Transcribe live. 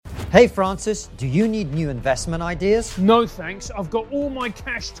Hey Francis, do you need new investment ideas? No thanks, I've got all my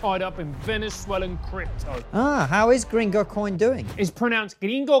cash tied up in Venezuelan crypto. How is Gringo Coin doing? It's pronounced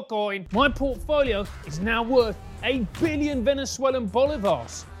Gringo Coin. My portfolio is now worth 8 billion Venezuelan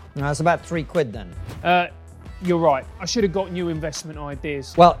bolivars. That's about £3 then. You're right, I should have got new investment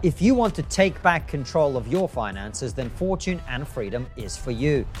ideas. Well, if you want to take back control of your finances, then Fortune and Freedom is for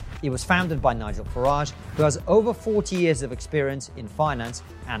you. It was founded by Nigel Farage, who has over 40 years of experience in finance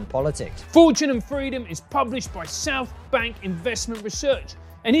and politics. Fortune and Freedom is published by South Bank Investment Research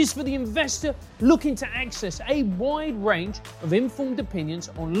and is for the investor looking to access a wide range of informed opinions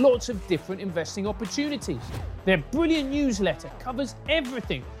on lots of different investing opportunities. Their brilliant newsletter covers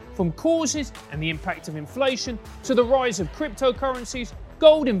everything from causes and the impact of inflation to the rise of cryptocurrencies,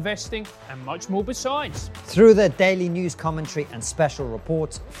 gold investing, and much more besides. Through their daily news commentary and special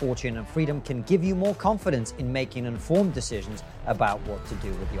reports, Fortune and Freedom can give you more confidence in making informed decisions about what to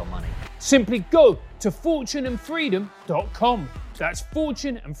do with your money. Simply go to fortuneandfreedom.com. That's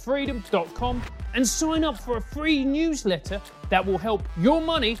fortuneandfreedom.com and sign up for a free newsletter that will help your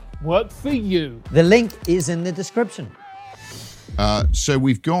money work for you. The link is in the description. So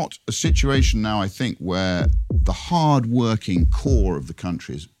we've got a situation now, I think, where the hard-working core of the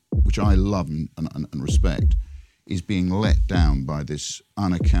country, which I love and respect, is being let down by this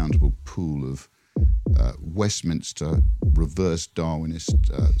unaccountable pool of Westminster reverse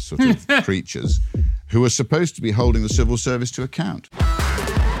Darwinist sort of creatures who are supposed to be holding the civil service to account.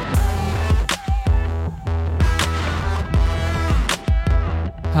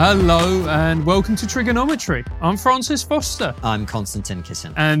 Hello and welcome to Trigonometry. I'm Francis Foster. I'm Konstantin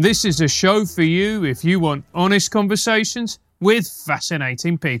Kisin. And this is a show for you if you want honest conversations with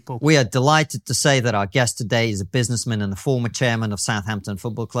fascinating people. We are delighted to say that our guest today is a businessman and the former chairman of Southampton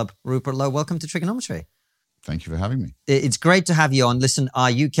Football Club, Rupert Lowe. Welcome to Trigonometry. Thank you for having me. It's great to have you on. Listen, our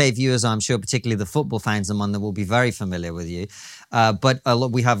UK viewers, I'm sure, particularly the football fans among them, will be very familiar with you. But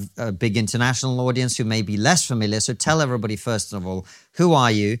we have a big international audience who may be less familiar. So tell everybody, first of all, who are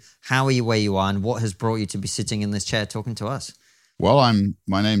you, how are you where you are, and what has brought you to be sitting in this chair talking to us? Well,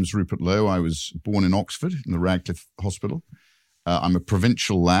 my name's Rupert Lowe. I was born in Oxford in the Radcliffe Hospital. I'm a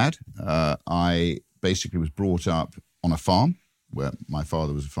provincial lad. I basically was brought up on a farm, where my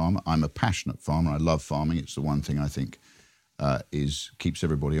father was a farmer. I'm a passionate farmer. I love farming. It's the one thing I think keeps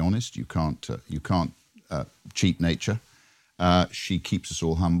everybody honest. You can't cheat nature. She keeps us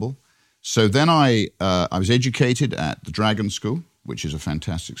all humble. So then I was educated at the Dragon School, which is a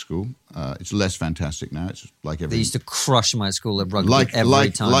fantastic school. It's less fantastic now. It's like They used to crush my school at rugby every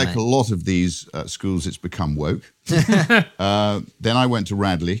time. Like a lot of these schools, it's become woke. Then I went to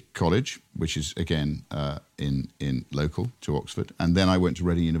Radley College, which is, again, in local to Oxford. And then I went to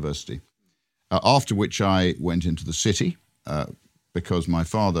Reading University, after which I went into the city because my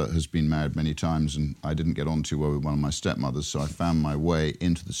father has been married many times and I didn't get on too well with one of my stepmothers, so I found my way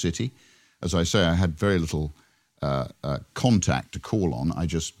into the city. As I say, I had very little contact to call on. I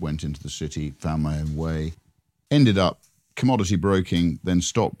just went into the city, found my own way, ended up commodity broking, then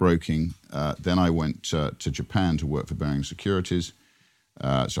stock broking. Then I went to Japan to work for Baring Securities. So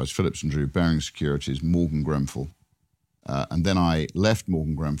I was Phillips & Drew, Baring Securities, Morgan Grenfell. And then I left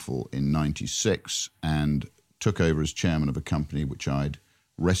Morgan Grenfell in 96 and took over as chairman of a company which I'd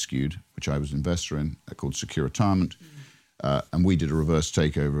rescued, which I was an investor in, called Secure Retirement. And we did a reverse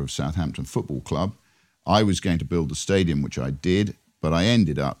takeover of Southampton Football Club. I was going to build the stadium, which I did, but I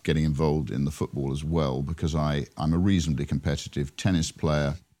ended up getting involved in the football as well because I'm a reasonably competitive tennis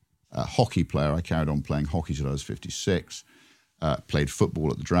player, hockey player. I carried on playing hockey till I was 56. Played football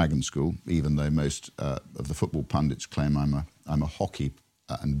at the Dragon School, even though most of the football pundits claim I'm a hockey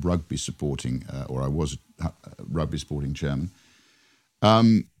and rugby supporting, or I was a rugby supporting chairman.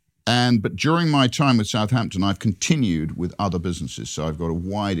 But during my time with Southampton, I've continued with other businesses. So I've got a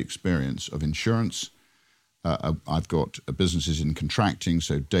wide experience of insurance. I've got businesses in contracting,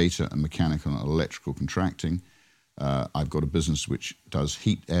 so data and mechanical and electrical contracting. I've got a business which does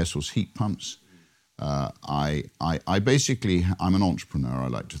air source heat pumps. I basically, I'm an entrepreneur, I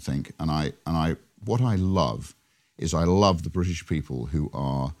like to think, and what I love is I love the British people who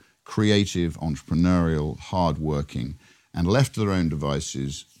are creative, entrepreneurial, hardworking, and left to their own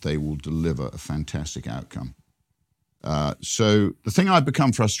devices, they will deliver a fantastic outcome. So the thing I've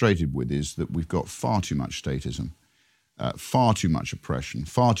become frustrated with is that we've got far too much statism, far too much oppression,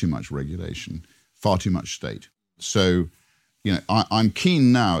 far too much regulation, far too much state. So, I'm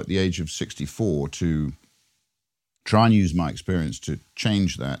keen now at the age of 64 to try and use my experience to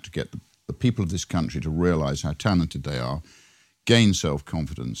change that, to get the people of this country to realize how talented they are, gain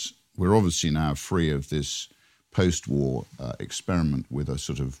self-confidence. We're obviously now free of this post-war experiment with a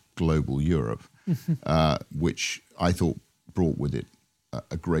sort of global Europe, which I thought brought with it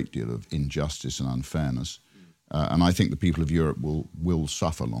a great deal of injustice and unfairness. And I think the people of Europe will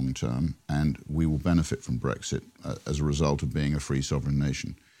suffer long term, and we will benefit from Brexit as a result of being a free sovereign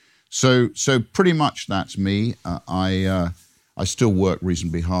nation. So pretty much that's me. I still work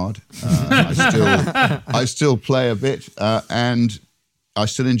reasonably hard. I still play a bit, and I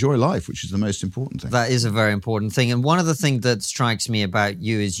still enjoy life, which is the most important thing. That is a very important thing. And one of the things that strikes me about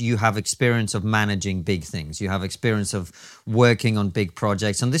you is you have experience of managing big things. You have experience of working on big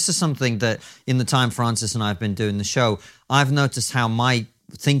projects. And this is something that in the time Francis and I have been doing the show, I've noticed how my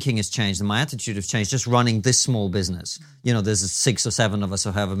thinking has changed and my attitude has changed just running this small business. You know, there's 6 or 7 of us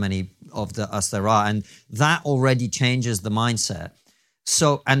or however many of us there are. And that already changes the mindset.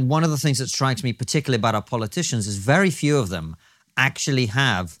 So, and one of the things that strikes me particularly about our politicians is very few of them actually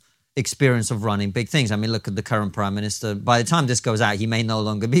have experience of running big things. I mean, look at the current Prime Minister. By the time this goes out, he may no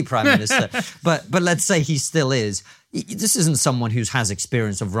longer be Prime Minister, but let's say he still is. This isn't someone who has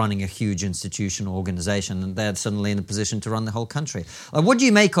experience of running a huge institutional organization, and they're suddenly in a position to run the whole country. What do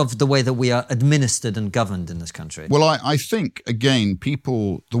you make of the way that we are administered and governed in this country? Well, I think, again,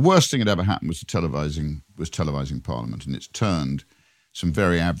 the worst thing that ever happened was televising Parliament, and it's turned some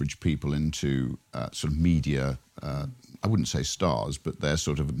very average people into sort of media I wouldn't say stars, but they're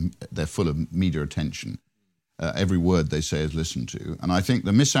full of media attention. Every word they say is listened to. And I think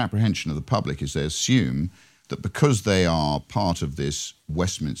the misapprehension of the public is they assume that because they are part of this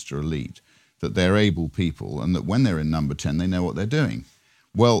Westminster elite, that they're able people and that when they're in number 10, they know what they're doing.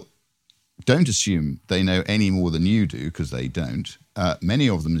 Well, don't assume they know any more than you do, because they don't. Many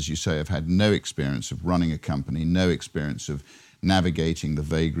of them, as you say, have had no experience of running a company, no experience of navigating the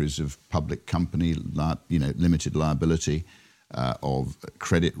vagaries of public company, limited liability, of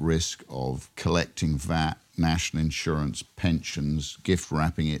credit risk, of collecting VAT, national insurance, pensions, gift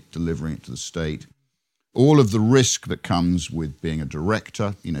wrapping it, delivering it to the state. All of the risk that comes with being a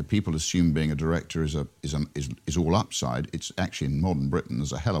director. You know, people assume being a director is all upside. It's actually, in modern Britain,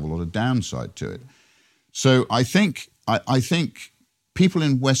 there's a hell of a lot of downside to it. So I think people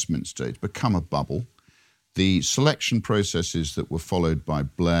in Westminster, it's become a bubble. The selection processes that were followed by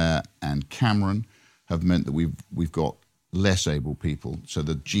Blair and Cameron have meant that we've got less able people, so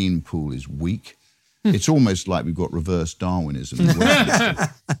the gene pool is weak. It's almost like we've got reverse Darwinism.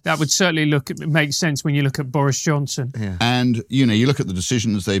 That would certainly make sense when you look at Boris Johnson. Yeah. And, you look at the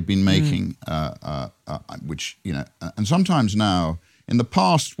decisions they've been making, which, and sometimes now, in the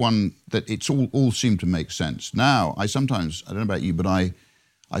past that it's all seemed to make sense. Now, I don't know about you, but I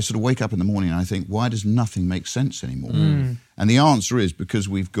sort of wake up in the morning and I think, why does nothing make sense anymore? And the answer is because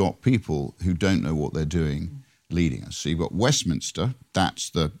we've got people who don't know what they're doing leading us. So you've got Westminster, that's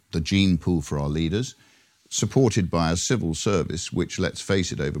the gene pool for our leaders, supported by a civil service which, let's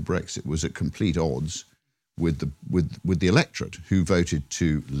face it, over Brexit was at complete odds with the electorate who voted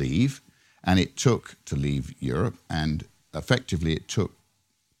to leave, and it took to leave Europe, and effectively it took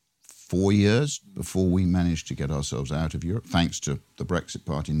 4 years before we managed to get ourselves out of Europe, thanks to the Brexit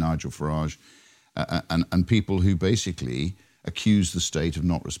Party, Nigel Farage, and people who basically accuse the state of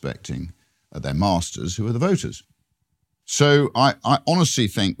not respecting their masters, who are the voters. So I honestly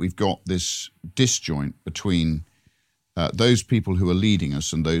think we've got this disjoint between those people who are leading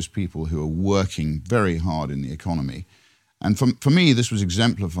us and those people who are working very hard in the economy. And for me, this was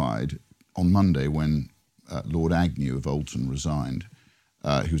exemplified on Monday when Lord Agnew of Oulton resigned,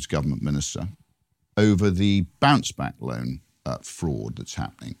 who's government minister, over the bounce-back loan fraud that's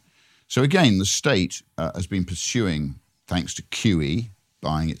happening. So again, the state has been pursuing, thanks to QE,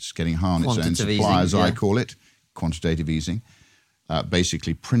 getting harness its own suppliers, I call it, quantitative easing,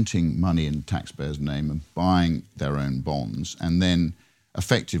 basically printing money in taxpayers' name and buying their own bonds, and then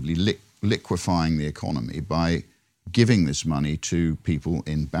effectively liquefying the economy by giving this money to people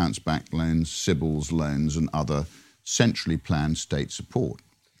in bounce-back loans, Sybil's loans, and other centrally planned state support.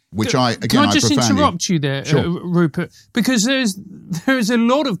 Which Can I just interrupt you there, sure. Rupert? Because there's a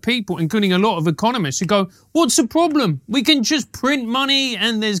lot of people, including a lot of economists, who go, what's the problem? We can just print money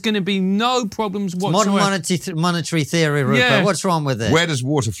and there's going to be no problems whatsoever. Modern monetary theory, Rupert. Yeah. What's wrong with it? Where does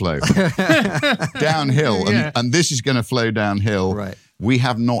water flow? Downhill. Yeah. And this is going to flow downhill. Right. We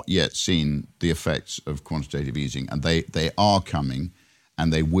have not yet seen the effects of quantitative easing, and they are coming,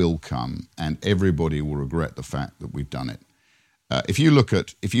 and they will come, and everybody will regret the fact that we've done it. If you look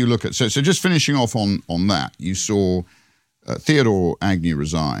at so just finishing off on that, you saw Theodore Agnew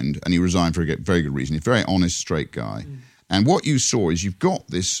resigned, and he resigned for a very good reason. He's a very honest, straight guy. And what you saw is you've got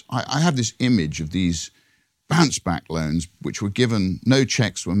this, I have this image of these bounce-back loans which were given, no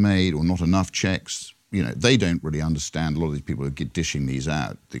checks were made or not enough checks. they don't really understand, a lot of these people are dishing these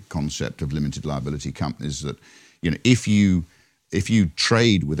out, the concept of limited liability companies that, if you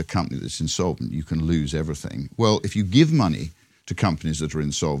trade with a company that's insolvent, you can lose everything. Well, if you give money to companies that are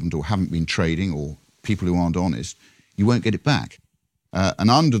insolvent or haven't been trading or people who aren't honest, you won't get it back.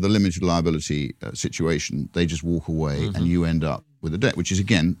 And under the limited liability situation, they just walk away and you end up with a debt, which is,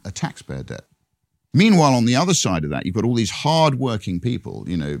 again, a taxpayer debt. Meanwhile, on the other side of that, you've got all these hard-working people,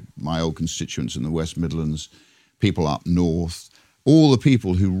 my old constituents in the West Midlands, people up north, all the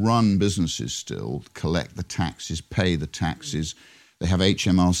people who run businesses still, collect the taxes, pay the taxes. They have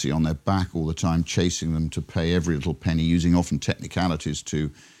HMRC on their back all the time, chasing them to pay every little penny, using often technicalities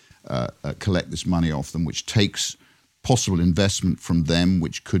to collect this money off them, which takes possible investment from them,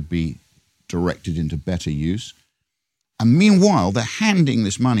 which could be directed into better use. And meanwhile, they're handing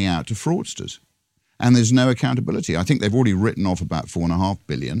this money out to fraudsters. And there's no accountability. I think they've already written off about $4.5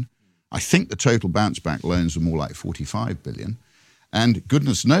 billion. I think the total bounce-back loans are more like $45 billion. And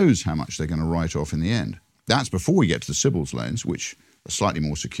goodness knows how much they're going to write off in the end. That's before we get to the Sybil's loans, which are slightly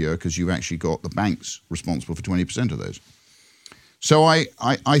more secure because you've actually got the banks responsible for 20% of those. So I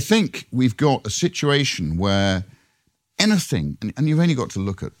think we've got a situation where anything, and you've only got to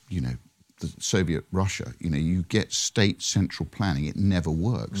look at, the Soviet Russia, you get state central planning. It never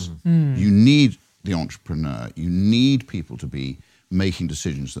works. You need the entrepreneur. You need people to be making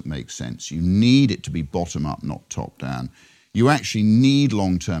decisions that make sense. You need it to be bottom up, not top down. You actually need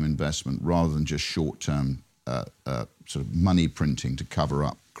long-term investment rather than just short-term sort of money printing to cover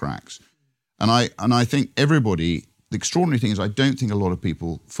up cracks. And I think everybody, the extraordinary thing is I don't think a lot of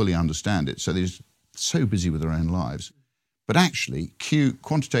people fully understand it. So they're so busy with their own lives. But actually,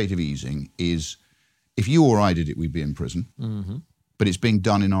 quantitative easing is, if you or I did it, we'd be in prison. But it's being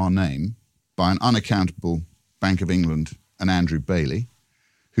done in our name by an unaccountable Bank of England and Andrew Bailey,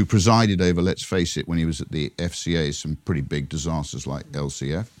 who presided over, let's face it, when he was at the FCA, some pretty big disasters like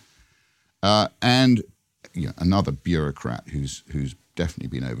LCF, and another bureaucrat who's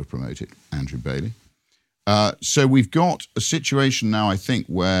definitely been over-promoted, Andrew Bailey. So we've got a situation now, I think,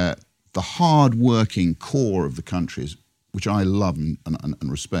 where the hard-working core of the country, which I love and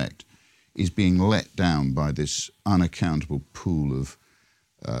respect, is being let down by this unaccountable pool of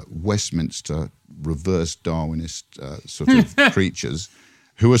Westminster reverse Darwinist sort of creatures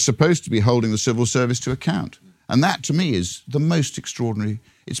who are supposed to be holding the civil service to account. And that, to me, is the most extraordinary.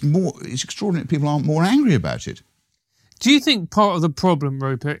 It's extraordinary that people aren't more angry about it. Do you think part of the problem,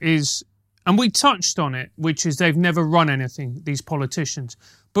 Rupert, is, and we touched on it, which is they've never run anything, these politicians,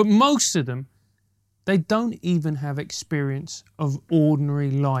 but most of them, they don't even have experience of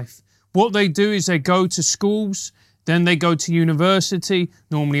ordinary life. What they do is they go to schools, then they go to university,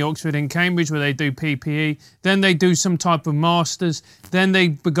 normally Oxford and Cambridge, where they do PPE. Then they do some type of masters. Then they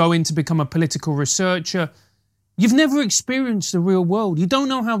go in to become a political researcher. You've never experienced the real world. You don't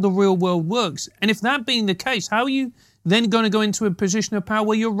know how the real world works. And if that being the case, how are you then going to go into a position of power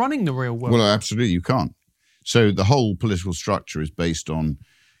where you're running the real world? Well, absolutely, you can't. So the whole political structure is based on,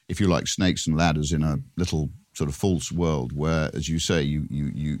 if you like, snakes and ladders in a little sort of false world where, as you say,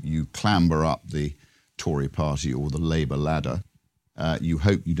 you clamber up the Tory party or the Labour ladder. You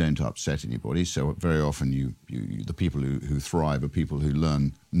hope you don't upset anybody. So very often the people who thrive are people who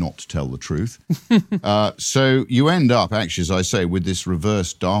learn not to tell the truth. So you end up, actually, as I say, with this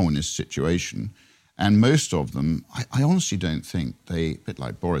reverse Darwinist situation. And most of them, I honestly don't think a bit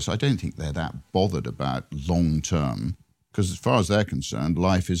like Boris, I don't think they're that bothered about long term. Because as far as they're concerned,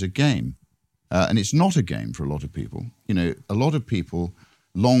 life is a game. And it's not a game for a lot of people. A lot of people,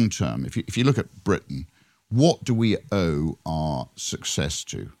 long term, if you look at Britain, what do we owe our success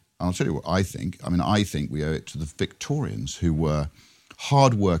to? I'll tell you what I think. I think we owe it to the Victorians, who were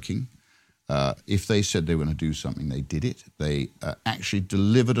hardworking. If they said they were going to do something, they did it. They actually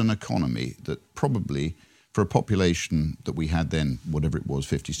delivered an economy that probably, for a population that we had then, whatever it was,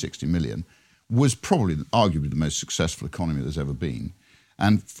 50, 60 million, was probably arguably the most successful economy there's ever been.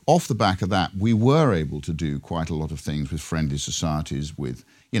 And off the back of that, we were able to do quite a lot of things with friendly societies, with,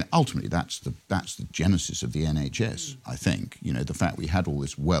 ultimately that's the genesis of the NHS, I think, the fact we had all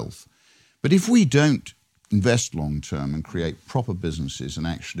this wealth. But if we don't invest long term and create proper businesses and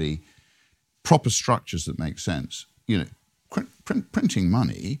actually proper structures that make sense, printing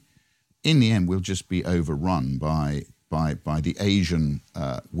money, in the end, will just be overrun by the Asian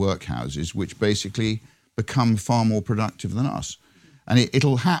workhouses, which basically become far more productive than us. And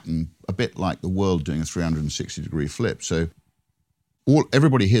it'll happen a bit like the world doing a 360-degree flip. So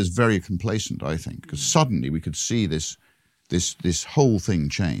everybody here is very complacent, I think, because suddenly we could see this whole thing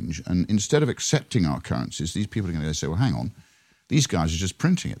change. And instead of accepting our currencies, these people are going to say, well, hang on, these guys are just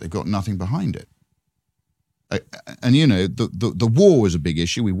printing it. They've got nothing behind it. and the war was a big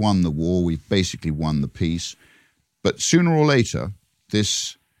issue. We won the war. We basically won the peace. But sooner or later,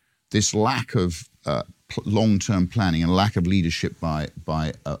 this lack of long-term planning and lack of leadership by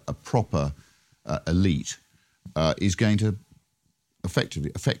a proper elite is going to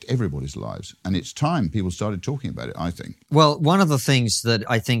effectively affect everybody's lives. And it's time people started talking about it, I think. Well, one of the things that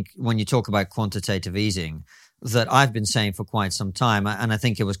I think when you talk about quantitative easing that I've been saying for quite some time, and I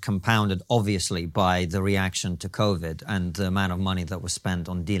think it was compounded obviously by the reaction to COVID and the amount of money that was spent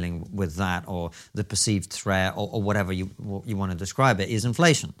on dealing with that, or the perceived threat, or whatever you want to describe it, is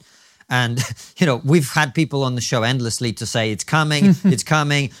inflation. And, we've had people on the show endlessly to say it's coming, it's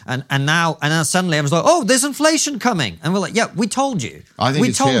coming. And now suddenly I was like, oh, there's inflation coming. And we're like, yeah, we told you. I think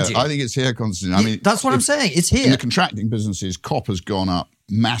it's here, Constantine. I mean, that's what I'm saying. It's here. In the contracting businesses, copper's gone up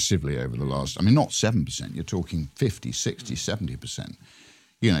massively over the last, not 7%. You're talking 50, 60,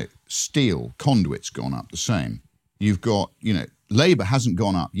 70%. Steel, conduit's gone up the same. You've got, labour hasn't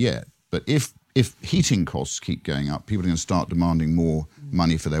gone up yet. But if heating costs keep going up, people are going to start demanding more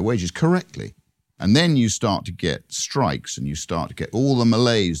money for their wages correctly. And then you start to get strikes and you start to get all the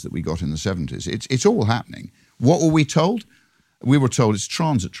malaise that we got in the 70s. It's all happening. What were we told? We were told it's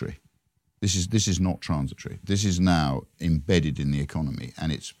transitory. This is not transitory. This is now embedded in the economy,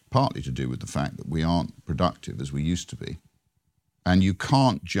 and it's partly to do with the fact that we aren't productive as we used to be. And you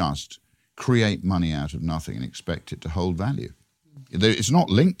can't just create money out of nothing and expect it to hold value. It's not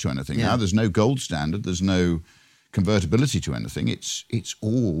linked to anything now. There's no gold standard. There's no convertibility to anything. It's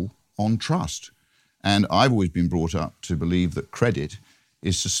all on trust. And I've always been brought up to believe that credit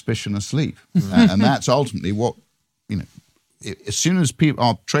is suspicion asleep. And that's ultimately what, as soon as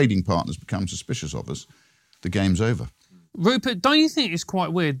our trading partners become suspicious of us, the game's over. Rupert, don't you think it's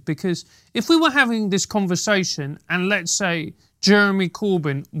quite weird? Because if we were having this conversation and let's say Jeremy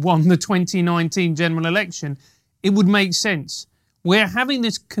Corbyn won the 2019 general election, it would make sense. We're having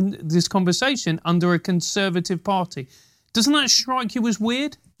this conversation under a Conservative Party. Doesn't that strike you as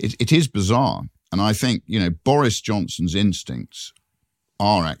weird? It is bizarre. And I think, Boris Johnson's instincts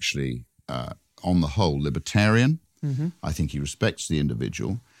are actually, on the whole, libertarian. Mm-hmm. I think he respects the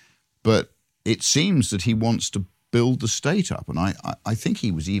individual. But it seems that he wants to build the state up. And I think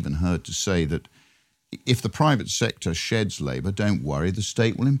he was even heard to say that if the private sector sheds labour, don't worry, the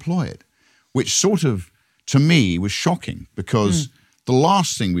state will employ it. Which sort of, to me, was shocking, because the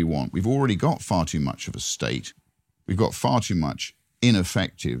last thing we want, we've already got far too much of a state. We've got far too much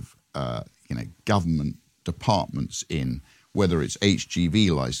ineffective, government departments in, whether it's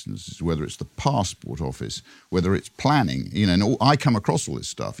HGV licenses, whether it's the passport office, whether it's planning. And I come across all this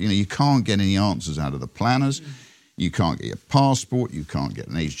stuff. You can't get any answers out of the planners. You can't get your passport. You can't get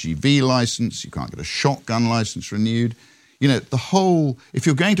an HGV license. You can't get a shotgun license renewed. If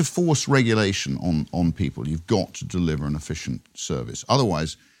you're going to force regulation on people, you've got to deliver an efficient service.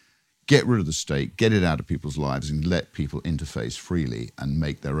 Otherwise, get rid of the state, get it out of people's lives, and let people interface freely and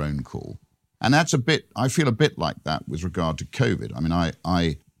make their own call. And that's I feel a bit like that with regard to COVID.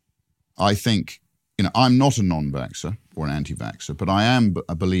 I think, I'm not a non-vaxxer or an anti-vaxxer, but I am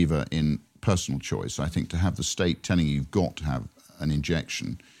a believer in personal choice. I think to have the state telling you've got to have an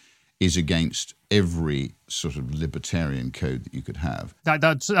injection is against every sort of libertarian code that you could have. That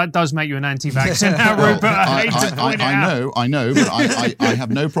does make you an anti-vaxxer now, Rupert. I know, but I have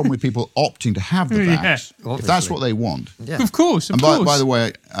no problem with people opting to have the vax if that's what they want. Yeah. Of course. By the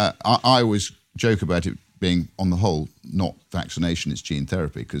way, I always joke about it being, on the whole, not vaccination, it's gene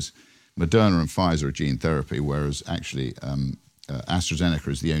therapy, because Moderna and Pfizer are gene therapy, whereas actually AstraZeneca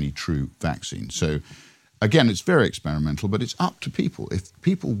is the only true vaccine. So, again, it's very experimental, but it's up to people. If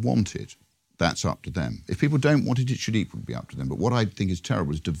people want it, that's up to them. If people don't want it, it should equally be up to them. But what I think is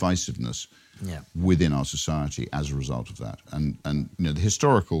terrible is divisiveness within our society as a result of that. And the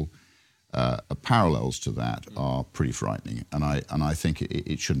historical parallels to that are pretty frightening. And I think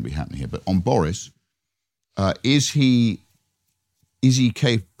it shouldn't be happening here. But on Boris, is he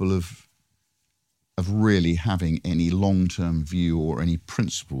capable of really having any long-term view or any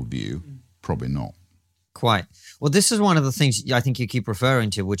principled view? Probably not. Quite. Well, this is one of the things I think you keep referring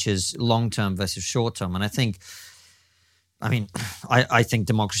to, which is long-term versus short-term. And I think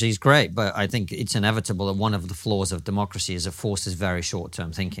democracy is great, but I think it's inevitable that one of the flaws of democracy is it forces very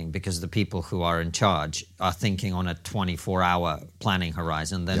short-term thinking, because the people who are in charge are thinking on a 24-hour planning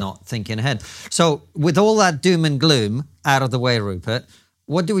horizon. They're not thinking ahead. So with all that doom and gloom out of the way, Rupert,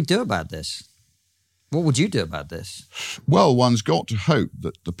 what do we do about this? What would you do about this? Well, one's got to hope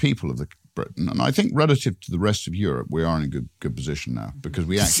that the people of Britain, and I think relative to the rest of Europe, we are in a good position now because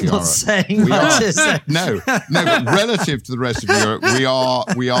we actually not are. Saying much, is it? No. But relative to the rest of Europe,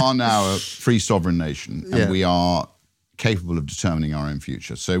 we are now a free sovereign nation, and we are capable of determining our own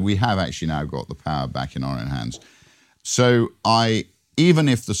future. So we have actually now got the power back in our own hands. So even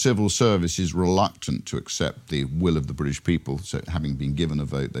if the civil service is reluctant to accept the will of the British people, so having been given a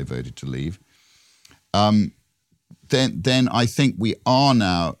vote, they voted to leave. Then I think we are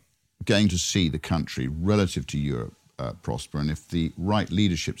now going to see the country relative to Europe prosper. And if the right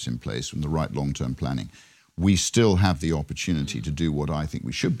leadership's in place and the right long-term planning, we still have the opportunity to do what I think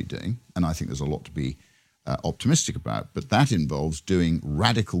we should be doing. And I think there's a lot to be optimistic about. But that involves doing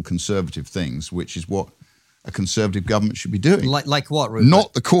radical conservative things, which is what a conservative government should be doing. Like what, Rupert?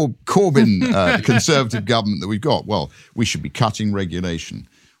 Not the Corbyn conservative government that we've got. Well, we should be cutting regulation.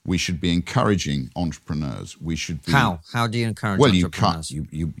 We should be encouraging entrepreneurs. We should be... How? How do you encourage entrepreneurs?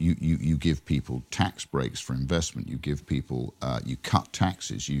 You give people tax breaks for investment. You give people... you cut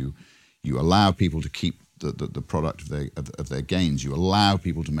taxes. You allow people to keep the product of their gains. You allow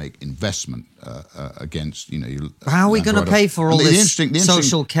people to make investment against... How are we going to pay for all this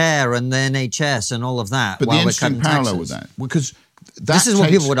social care and the NHS and all of that but while the we're cutting interesting parallel taxes? with that, because this is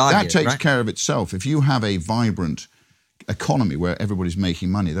what people would argue, that takes right? care of itself. If you have a vibrant economy where everybody's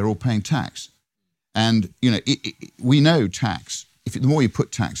making money, they're all paying tax. And, we know tax. The more you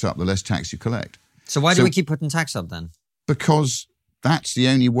put tax up, the less tax you collect. So why do we keep putting tax up then? Because that's the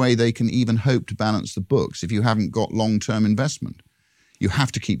only way they can even hope to balance the books if you haven't got long-term investment. You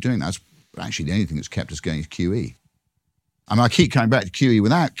have to keep doing that. That's actually the only thing that's kept us going is QE. I mean, I keep coming back to QE.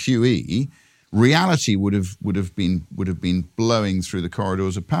 Without QE, reality would have been blowing through the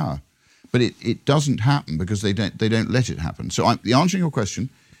corridors of power. But it doesn't happen because they don't let it happen. So the answering your question,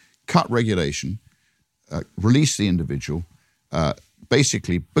 cut regulation, release the individual,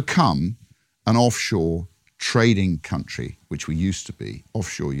 basically become an offshore trading country, which we used to be,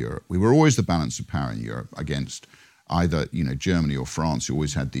 offshore Europe. We were always the balance of power in Europe against either Germany or France, who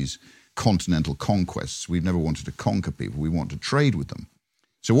always had these continental conquests. We've never wanted to conquer people. We want to trade with them.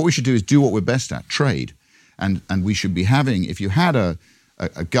 So what we should do is do what we're best at, trade. And we should be having, if you had a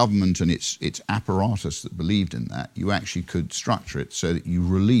government and its apparatus that believed in that, you actually could structure it so that you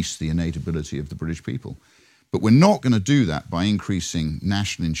release the innate ability of the British people. But we're not going to do that by increasing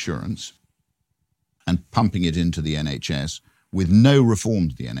national insurance and pumping it into the NHS with no reform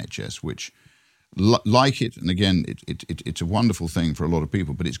to the NHS, which, like it, and again, it's a wonderful thing for a lot of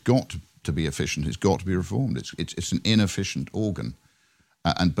people, but it's got to be efficient. It's got to be reformed. It's an inefficient organ.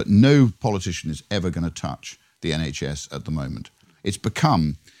 But no politician is ever going to touch the NHS at the moment. It's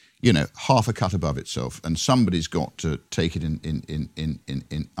become, half a cut above itself, and somebody's got to take it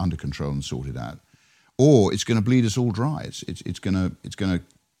in under control and sort it out, or it's going to bleed us all dry. It's going to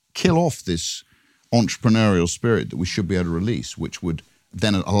kill off this entrepreneurial spirit that we should be able to release, which would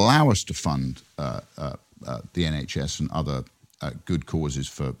then allow us to fund the NHS and other good causes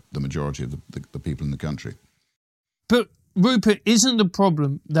for the majority of the people in the country. But Rupert, isn't the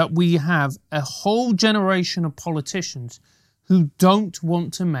problem that we have a whole generation of politicians who don't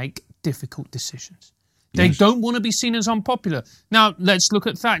want to make difficult decisions? They don't want to be seen as unpopular. Now, let's look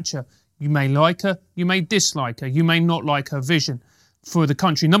at Thatcher. You may like her, you may dislike her, you may not like her vision for the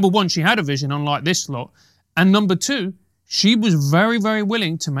country. Number one, she had a vision, unlike this lot. And number two, she was very, very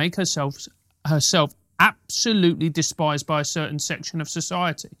willing to make herself absolutely despised by a certain section of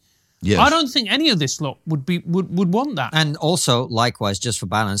society. Yes. I don't think any of this lot would want that. And also, likewise, just for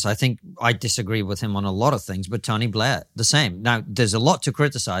balance, I think I disagree with him on a lot of things, but Tony Blair, the same. Now, there's a lot to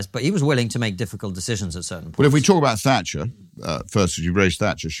criticise, but he was willing to make difficult decisions at certain points. Well, if we talk about Thatcher, first, as you raised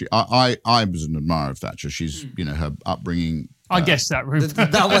Thatcher, I was an admirer of Thatcher. She's, her upbringing... I guessed that,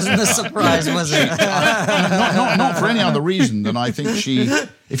 Rupert. That wasn't a surprise, was it? Not for any other reason than I think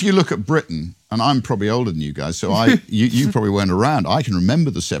if you look at Britain, and I'm probably older than you guys, so you probably weren't around. I can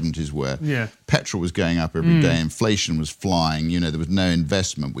remember the 70s where petrol was going up every day, inflation was flying, there was no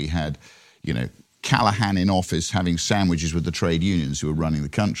investment. We had, Callaghan in office having sandwiches with the trade unions who were running the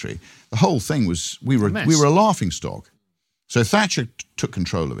country. The whole thing was, we were a laughingstock. So Thatcher took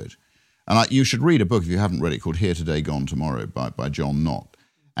control of it. And you should read a book, if you haven't read it, called Here Today, Gone Tomorrow by John Knott.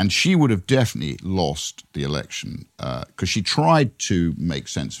 And she would have definitely lost the election because she tried to make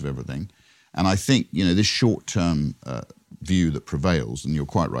sense of everything. And I think, this short-term view that prevails, and you're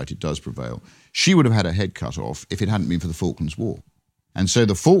quite right, it does prevail, she would have had her head cut off if it hadn't been for the Falklands War. And so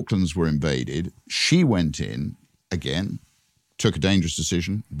the Falklands were invaded. She went in, again, took a dangerous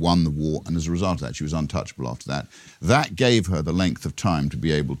decision, won the war, and as a result of that, she was untouchable after that. That gave her the length of time to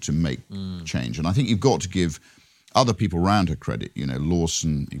be able to make change. And I think you've got to give other people around her credit.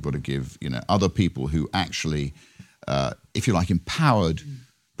 Lawson, you've got to give, other people who actually, if you like, empowered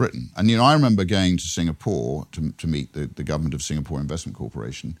Britain. And, I remember going to Singapore to meet the government of Singapore Investment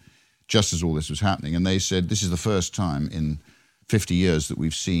Corporation just as all this was happening. And they said, this is the first time in 50 years that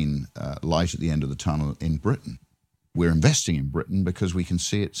we've seen light at the end of the tunnel in Britain. We're investing in Britain because we can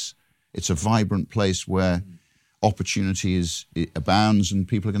see it's a vibrant place where opportunity abounds and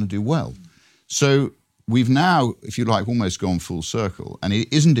people are going to do well. So we've now, if you like, almost gone full circle. And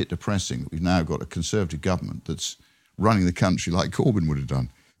isn't it depressing that we've now got a Conservative government that's running the country like Corbyn would have done?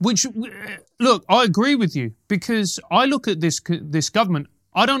 Which, look, I agree with you, because I look at this government,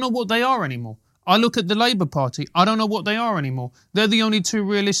 I don't know what they are anymore. I look at the Labour Party, I don't know what they are anymore. They're the only two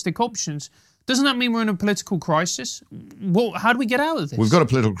realistic options. Doesn't that mean we're in a political crisis? Well, how do we get out of this? We've got a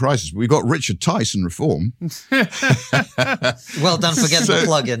political crisis. We've got Richard Tyson reform. Well done for getting the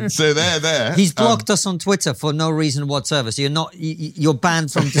plug in. So there. He's blocked us on Twitter for no reason whatsoever. So you're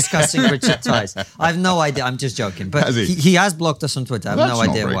banned from discussing Richard Tyson. I have no idea. I'm just joking. But he has blocked us on Twitter. I have no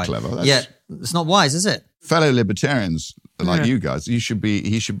idea why. Clever. Yeah, it's not wise, is it? Fellow libertarians like you guys, he should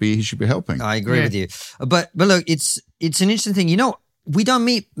be helping. I agree with you. But look, it's an interesting thing. We don't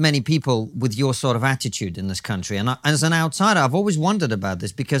meet many people with your sort of attitude in this country. And as an outsider, I've always wondered about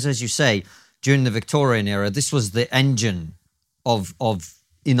this because, as you say, during the Victorian era, this was the engine of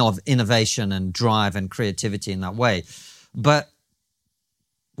innovation and drive and creativity in that way. But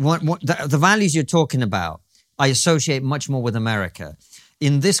the values you're talking about, I associate much more with America.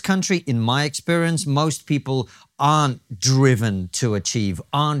 In this country, in my experience, most people aren't driven to achieve,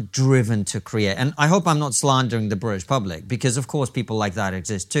 aren't driven to create. And I hope I'm not slandering the British public, because of course people like that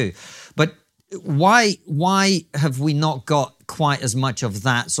exist too. But why have we not got quite as much of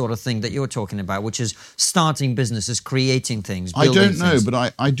that sort of thing that you're talking about, which is starting businesses, creating things, building I don't know, things?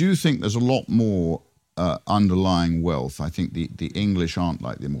 but I do think there's a lot more underlying wealth. I think the English aren't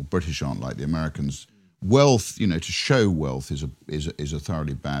like them, or British aren't like the Americans. Wealth, to show wealth is a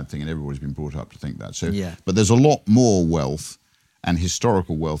thoroughly bad thing, and everybody's been brought up to think that. So, but there's a lot more wealth and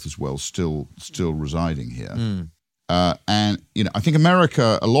historical wealth as well still residing here. And I think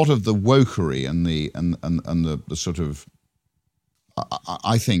America, a lot of the wokery and the sort of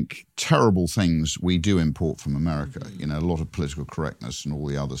I think terrible things we do import from America. A lot of political correctness and all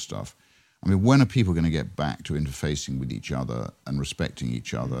the other stuff. I mean, when are people going to get back to interfacing with each other and respecting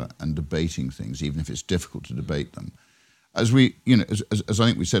each other and debating things, even if it's difficult to debate them? As we, as I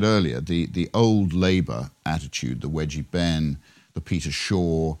think we said earlier, the old Labour attitude, the Wedgie Ben, the Peter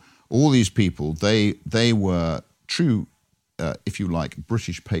Shaw, all these people, they were true, if you like,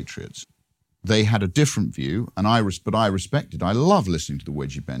 British patriots. They had a different view, and I respected. I love listening to the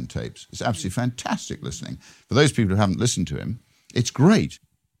Wedgie Ben tapes. It's absolutely fantastic listening. For those people who haven't listened to him, it's great.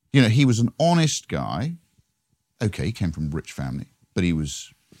 He was an honest guy. Okay, he came from a rich family, but he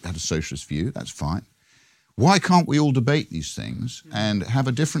had a socialist view. That's fine. Why can't we all debate these things and have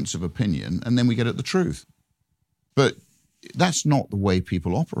a difference of opinion, and then we get at the truth? But that's not the way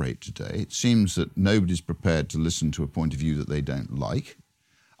people operate today. It seems that nobody's prepared to listen to a point of view that they don't like.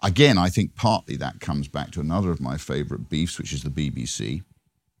 Again, I think partly that comes back to another of my favourite beefs, which is the BBC.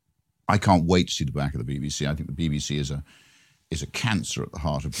 I can't wait to see the back of the BBC. I think the BBC is a cancer at the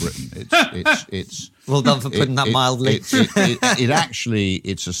heart of Britain. It's well done for putting that mildly.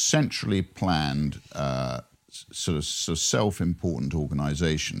 It's a centrally planned, sort of self-important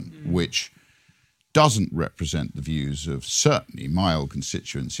organisation which doesn't represent the views of certainly my old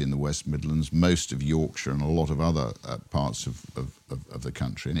constituency in the West Midlands, most of Yorkshire, and a lot of other parts of the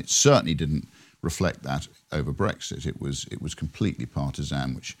country, and it certainly didn't reflect that over Brexit. It was completely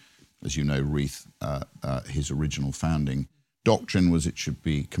partisan, which, as you know, Reith, his original founding doctrine was it should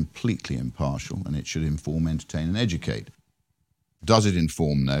be completely impartial and it should inform, entertain and educate. Does it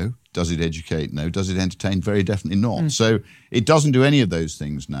inform? No. Does it educate? No. Does it entertain? Very definitely not. So it doesn't do any of those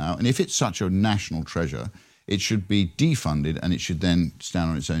things now. And if it's such a national treasure, it should be defunded and it should then stand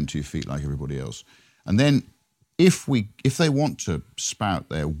on its own 2 feet like everybody else. And then if they want to spout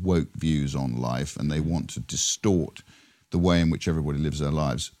their woke views on life and they want to distort the way in which everybody lives their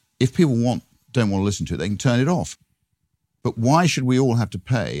lives, if people don't want to listen to it, they can turn it off. But why should we all have to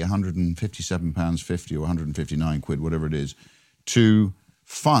pay £157.50 or 159 quid, whatever it is, to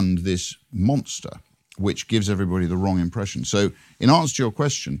fund this monster, which gives everybody the wrong impression? So in answer to your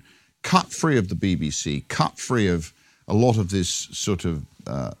question, cut free of the BBC, cut free of a lot of this sort of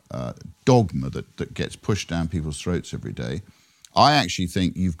dogma that gets pushed down people's throats every day. I actually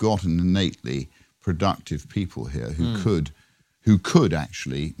think you've got an innately productive people here who could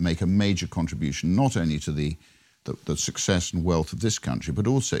actually make a major contribution, not only to the success and wealth of this country, but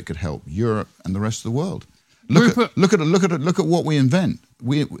also it could help Europe and the rest of the world. Look at what we invent.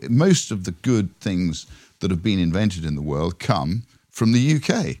 Most of the good things that have been invented in the world come from the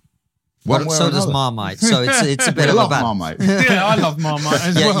UK. Well, so does Marmite. So it's a bit of a bad. Marmite. Yeah, I love Marmite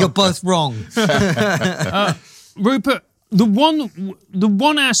as well. You're both wrong. Rupert, the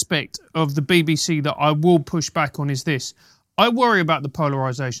one aspect of the BBC that I will push back on is this. I worry about the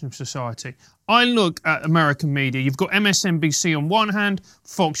polarisation of society. I look at American media. You've got MSNBC on one hand,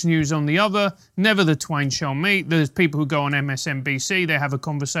 Fox News on the other. Never the twain shall meet. There's people who go on MSNBC. They have a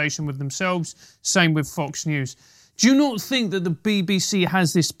conversation with themselves. Same with Fox News. Do you not think that the BBC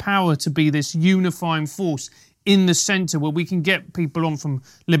has this power to be this unifying force in the centre where we can get people on from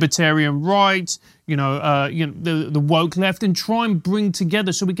libertarian right, the woke left, and try and bring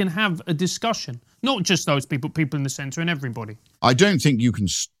together so we can have a discussion? Not just those people in the centre, and everybody. I don't think you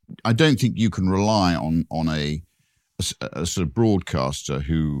can rely on a sort of broadcaster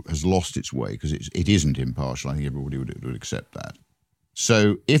who has lost its way, because it isn't impartial. I think everybody would accept that.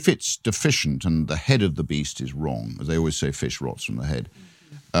 So if it's deficient and the head of the beast is wrong, as they always say, fish rots from the head.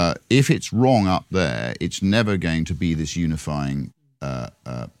 If it's wrong up there, it's never going to be this unifying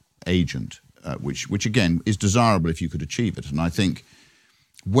agent, which again is desirable if you could achieve it. And I think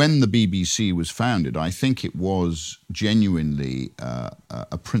when the BBC was founded, I think it was genuinely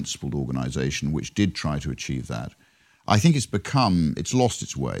a principled organisation which did try to achieve that. I think it's lost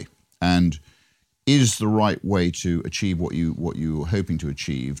its way, and is the right way to achieve what you were hoping to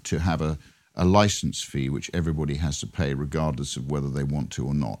achieve, to have a licence fee which everybody has to pay regardless of whether they want to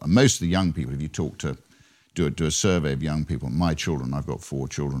or not. And most of the young people, if you talk to, do a survey of young people, my children, I've got 4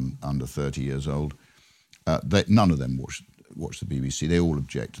 children under 30 years old, none of them watch the BBC. They all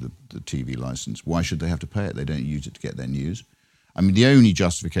object to the TV licence. Why should they have to pay it? They don't use it to get their news. I mean, the only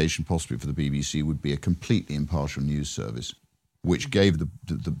justification possibly for the BBC would be a completely impartial news service which gave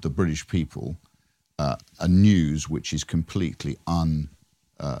the British people a news which is completely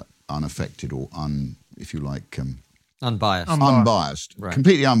unaffected or if you like, unbiased, right.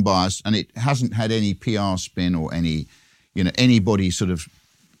 Completely unbiased, and it hasn't had any PR spin or anybody sort of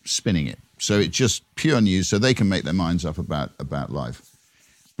spinning it. So it's just pure news, so they can make their minds up about life.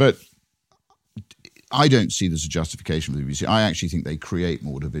 But I don't see this as a justification for the BBC. I actually think they create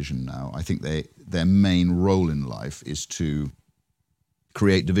more division now. I think their main role in life is to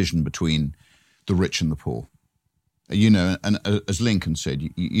create division between the rich and the poor. And as Lincoln said,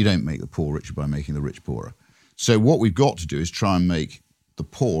 you don't make the poor richer by making the rich poorer. So what we've got to do is try and make the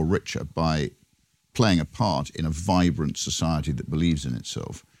poor richer by playing a part in a vibrant society that believes in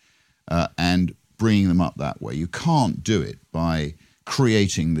itself and bringing them up that way. You can't do it by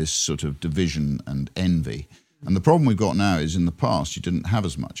creating this sort of division and envy. And the problem we've got now is in the past you didn't have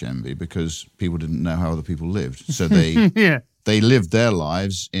as much envy because people didn't know how other people lived. So they they lived their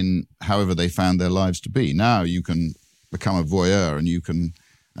lives in however they found their lives to be. Now you can become a voyeur and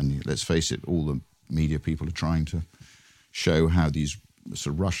let's face it, all the media people are trying to show how these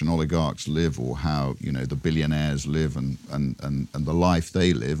sort of Russian oligarchs live, or how, the billionaires live and the life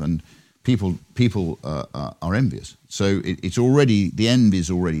they live, and people are envious. So it's already, the envy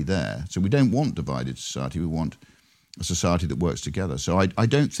is already there. So we don't want divided society. We want a society that works together. So I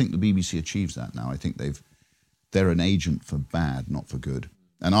don't think the BBC achieves that now. I think they're an agent for bad, not for good.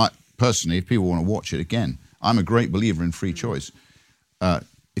 And I personally, if people want to watch it, again, I'm a great believer in free choice.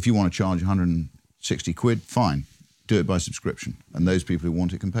 If you want to charge 160 quid, fine, do it by subscription. And those people who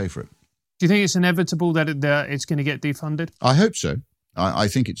want it can pay for it. Do you think it's inevitable that it's going to get defunded? I hope so. I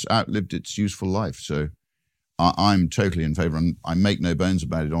think it's outlived its useful life. So I'm totally in favour, and I make no bones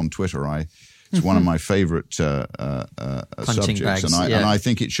about it on Twitter. It's one of my favourite subjects, bags, and I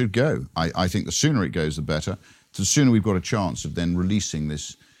think it should go. I think the sooner it goes, the better. The sooner we've got a chance of then releasing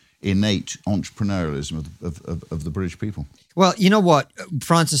this innate entrepreneurialism of the British people. Well, you know what?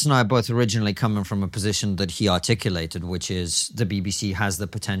 Francis and I are both originally coming from a position that he articulated, which is the BBC has the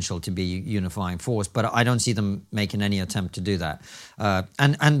potential to be a unifying force, but I don't see them making any attempt to do that.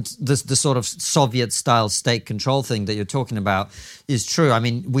 And the sort of Soviet-style state control thing that you're talking about is true. I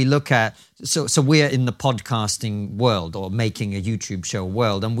mean, we look at... So we're in the podcasting world, or making a YouTube show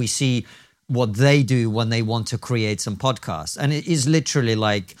world, and we see what they do when they want to create some podcasts. And it is literally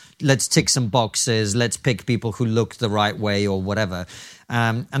like, let's tick some boxes, let's pick people who look the right way or whatever.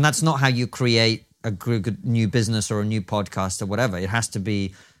 And that's not how you create a good new business or a new podcast or whatever. It has to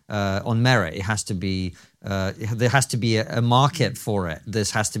be on merit. It has to be, there has to be a market for it. There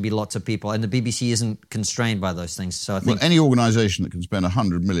has to be lots of people. And the BBC isn't constrained by those things. So I think... Well, any organisation that can spend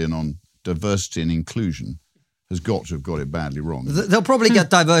 100 million on diversity and inclusion has got to have got it badly wrong. They'll probably get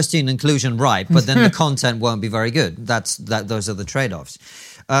diversity and inclusion right, but then the content won't be very good. Those are the trade-offs.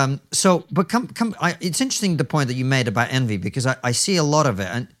 It's interesting the point that you made about envy, because I see a lot of it,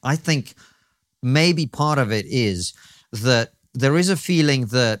 and I think maybe part of it is that there is a feeling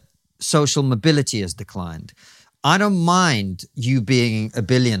that social mobility has declined. I don't mind you being a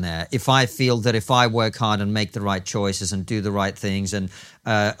billionaire if I feel that if I work hard and make the right choices and do the right things and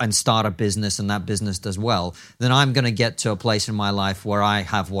start a business and that business does well, then I'm going to get to a place in my life where I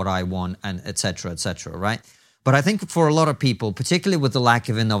have what I want, and et cetera, right? But I think for a lot of people, particularly with the lack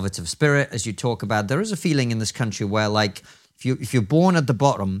of innovative spirit, as you talk about, there is a feeling in this country where, like, if you're born at the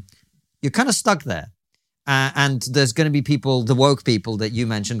bottom, you're kind of stuck there. And there's going to be people, the woke people that you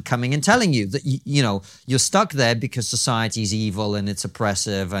mentioned, coming and telling you that, you're stuck there because society's evil and it's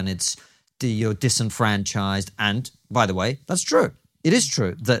oppressive and you're disenfranchised. And, by the way, that's true. It is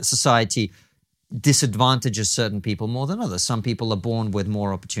true that society disadvantages certain people more than others. Some people are born with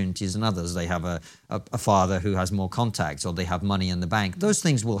more opportunities than others. They have a father who has more contacts, or they have money in the bank. Those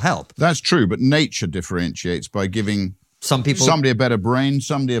things will help. That's true, but nature differentiates by giving somebody a better brain,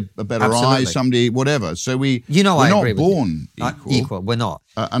 somebody a better eye, somebody whatever. So we're not born equal. We're not.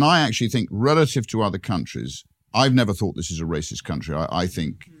 And I actually think, relative to other countries, I've never thought this is a racist country. I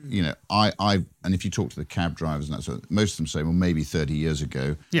think, and if you talk to the cab drivers and that sort of, most of them say, well, maybe 30 years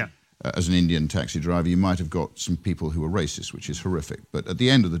ago, as an Indian taxi driver, you might have got some people who were racist, which is horrific. But at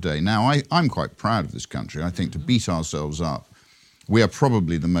the end of the day, now I'm quite proud of this country. I think, to beat ourselves up, we are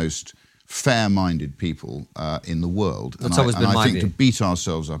probably the most fair-minded people in the world. That's always been my view. To beat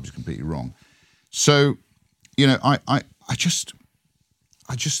ourselves up is completely wrong. So, I just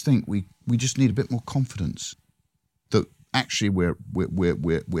think we just need a bit more confidence that actually we're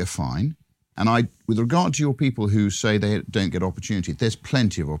fine. And with regard to your people who say they don't get opportunity, there's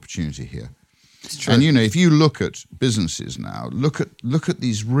plenty of opportunity here. It's true. And if you look at businesses now, look at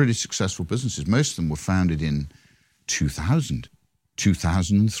these really successful businesses. Most of them were founded in 2000.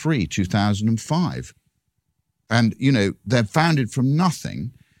 2003, 2005. And, they're founded from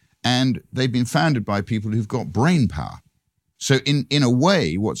nothing, and they've been founded by people who've got brain power. So in a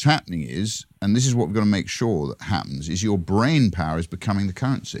way, what's happening is, and this is what we've got to make sure that happens, is your brain power is becoming the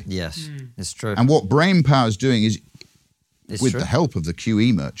currency. Yes, it's true. And what brain power is doing is, with true. the help of the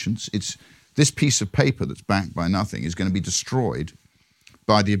QE merchants, it's this piece of paper that's backed by nothing is going to be destroyed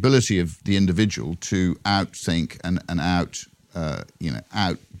by the ability of the individual to outthink and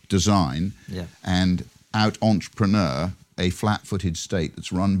out-design and out-entrepreneur a flat-footed state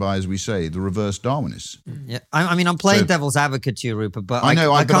that's run by, as we say, the reverse Darwinists. Yeah, I'm playing devil's advocate to you, Rupert, but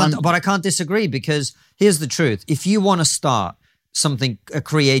I can't disagree, because here's the truth. If you want to start something, a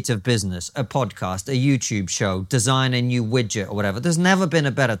creative business, a podcast, a YouTube show, design a new widget or whatever, there's never been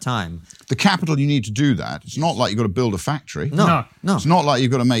a better time. The capital you need to do that, it's not like you've got to build a factory. No. It's not like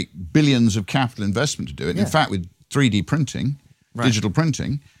you've got to make billions of capital investment to do it. Yeah. In fact, with 3D printing, digital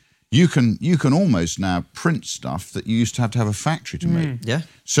printing, you can almost now print stuff that you used to have a factory to make. Yeah.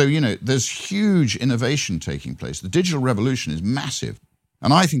 So, there's huge innovation taking place. The digital revolution is massive.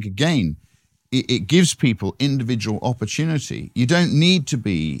 And I think, again, it gives people individual opportunity. You don't need to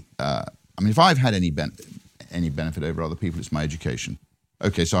be, if I've had any benefit over other people, it's my education.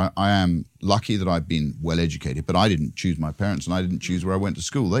 Okay, so I am lucky that I've been well educated, but I didn't choose my parents and I didn't choose where I went to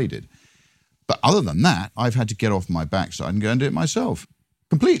school, they did. But other than that, I've had to get off my backside and go and do it myself,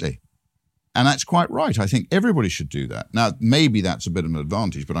 completely. And that's quite right. I think everybody should do that. Now, maybe that's a bit of an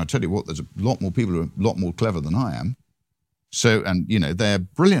advantage, but I tell you what, there's a lot more people who are a lot more clever than I am. So, and, they're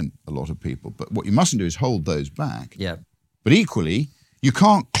brilliant, a lot of people. But what you mustn't do is hold those back. Yeah. But equally, you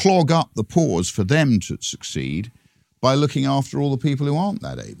can't clog up the pores for them to succeed by looking after all the people who aren't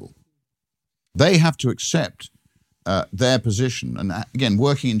that able. They have to accept their position. And again,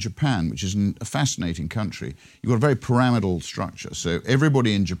 working in Japan, which is a fascinating country, you've got a very pyramidal structure. So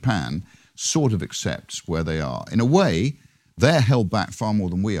everybody in Japan sort of accepts where they are. In a way, they're held back far more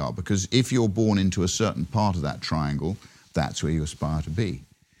than we are, because if you're born into a certain part of that triangle, that's where you aspire to be.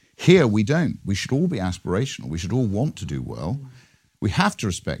 Here we don't. We should all be aspirational. We should all want to do well. We have to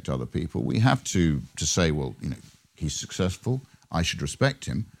respect other people. We have to say, well, he's successful. I should respect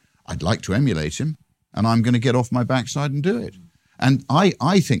him. I'd like to emulate him. And I'm going to get off my backside and do it. And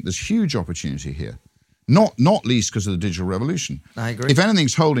I think there's huge opportunity here, not least because of the digital revolution. I agree. If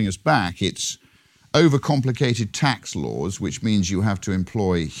anything's holding us back, it's overcomplicated tax laws, which means you have to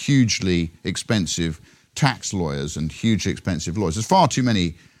employ hugely expensive tax lawyers and hugely expensive lawyers. There's far too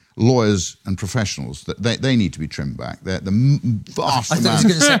many lawyers and professionals that they need to be trimmed back. They're the vast amounts. I was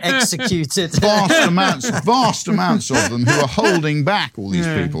going to say executed. vast amounts of them who are holding back all these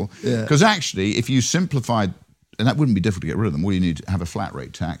people. Because actually, if you simplified, and that wouldn't be difficult to get rid of them, all you need to have a flat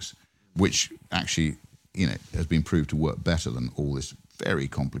rate tax, which actually, has been proved to work better than all this very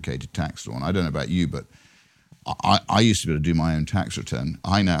complicated tax law. And I don't know about you, but I used to be able to do my own tax return.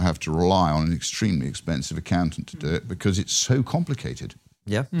 I now have to rely on an extremely expensive accountant to do it because it's so complicated.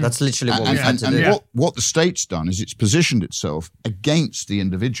 Yeah, that's literally what we've had to do. And what the state's done is it's positioned itself against the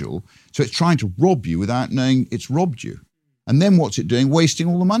individual, so it's trying to rob you without knowing it's robbed you. And then what's it doing? Wasting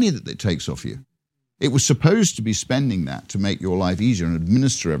all the money that it takes off you. It was supposed to be spending that to make your life easier and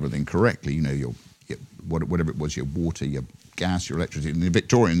administer everything correctly. You know, your whatever it was, your water, your gas, your electricity. And the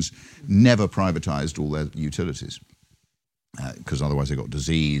Victorians never privatised all their utilities because otherwise they got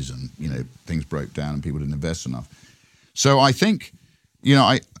disease and, you know, things broke down and people didn't invest enough. So I think, you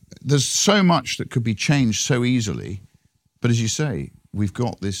know, there's so much that could be changed so easily, but as you say, we've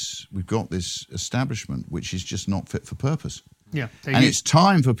got this establishment which is just not fit for purpose. Yeah, and it's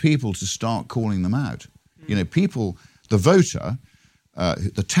time for people to start calling them out. You know, people, the voter,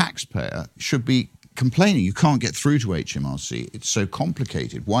 the taxpayer should be complaining. You can't get through to HMRC. It's so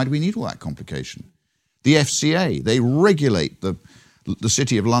complicated. Why do we need all that complication? The FCA, they regulate the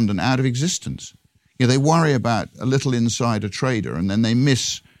City of London out of existence. You know, they worry about a little insider trader and then they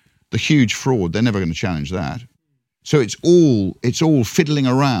miss the huge fraud. They're never going to challenge that. So it's all fiddling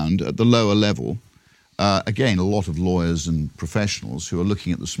around at the lower level. Again, a lot of lawyers and professionals who are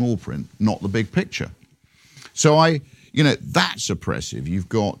looking at the small print, not the big picture. So you know, that's oppressive. You've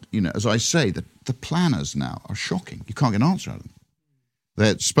got, you know, as I say, the planners now are shocking. You can't get an answer out of them.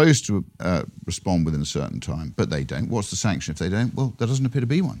 They're supposed to respond within a certain time, but they don't. What's the sanction if they don't? Well, there doesn't appear to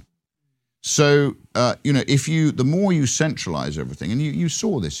be one. So, you know, the more you centralise everything, and you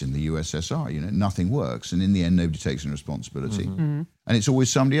saw this in the USSR, you know, nothing works, and in the end, nobody takes any responsibility. And it's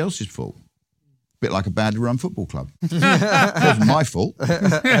always somebody else's fault. A bit like a badly run football club. It wasn't my fault.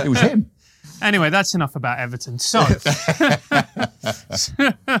 It was him. Anyway, that's enough about Everton. So,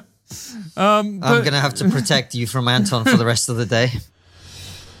 I'm going to have to protect you from Anton for the rest of the day.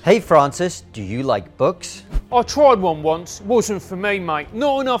 Hey Francis, do you like books? I tried one once. Wasn't for me, mate.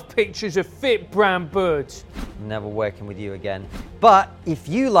 Not enough pictures of fit brown birds. Never working with you again. But if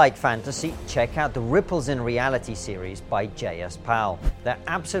you like fantasy, check out the Ripples in Reality series by J.S. Powell. They're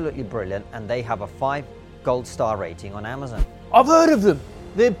absolutely brilliant and they have a 5 gold star rating on Amazon. I've heard of them.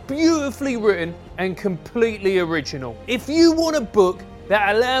 They're beautifully written and completely original. If you want a book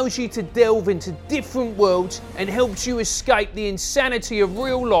that allows you to delve into different worlds and helps you escape the insanity of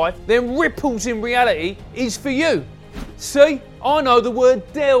real life, then Ripples in Reality is for you. See, I know the word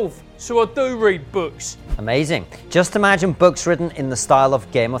delve, so I do read books. Amazing. Just imagine books written in the style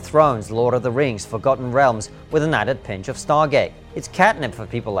of Game of Thrones, Lord of the Rings, Forgotten Realms, with an added pinch of Stargate. It's catnip for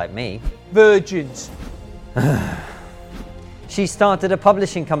people like me. Virgins. She started a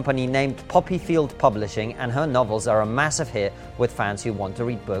publishing company named Poppyfield Publishing, and her novels are a massive hit with fans who want to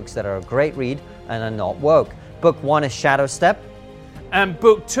read books that are a great read and are not woke. Book 1 is Shadow Step. And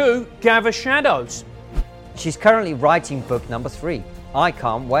book 2, Gather Shadows. She's currently writing book number 3. I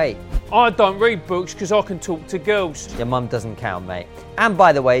can't wait. I don't read books because I can talk to girls. Your mum doesn't count, mate. And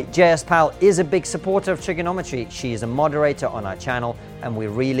by the way, J.S. Powell is a big supporter of trigonometry. She is a moderator on our channel and we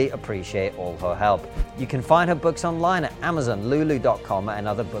really appreciate all her help. You can find her books online at Amazon, Lulu.com and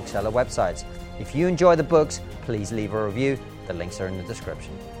other bookseller websites. If you enjoy the books, please leave a review. The links are in the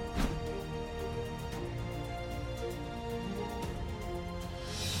description.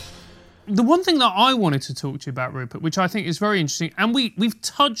 The one thing that I wanted to talk to you about, Rupert, which I think is very interesting, and we've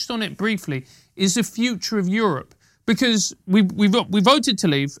touched on it briefly, is the future of Europe. Because we voted to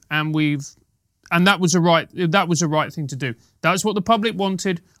leave, and that was a right thing to do. That's what the public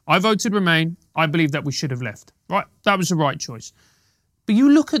wanted. I voted Remain. I believe that we should have left. Right, that was the right choice. But you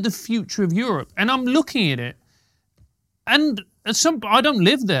look at the future of Europe, and I'm looking at it, and I don't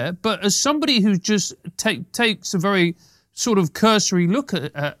live there, but as somebody who just takes a very sort of cursory look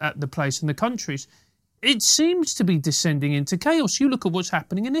at the place and the countries, it seems to be descending into chaos. You look at what's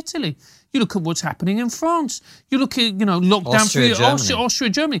happening in Italy. You look at what's happening in France. You look at, lockdown Austria,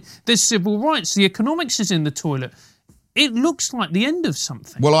 Germany. There's civil rights. The economics is in the toilet. It looks like the end of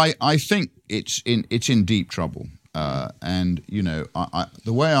something. Well, I think it's in deep trouble. And, you know,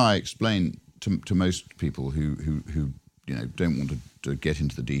 the way I explain to most people who you know, don't want to get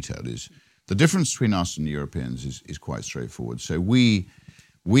into the detail is the difference between us and the Europeans is quite straightforward. So we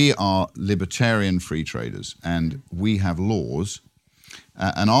are libertarian free traders and we have laws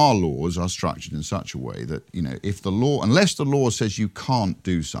and our laws are structured in such a way that, you know, unless the law says you can't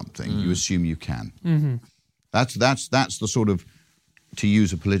do something, you assume you can. Mm-hmm. That's the sort of, to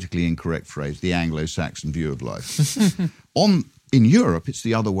use a politically incorrect phrase, the Anglo-Saxon view of life. In Europe, it's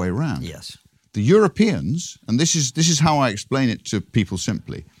the other way around. Yes. The Europeans, and this is how I explain it to people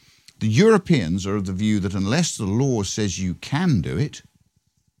simply, the Europeans are of the view that unless the law says you can do it,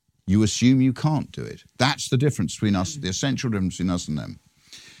 you assume you can't do it. That's the difference between us, the essential difference between us and them.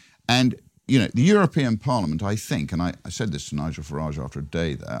 And, the European Parliament, I think, and I said this to Nigel Farage after a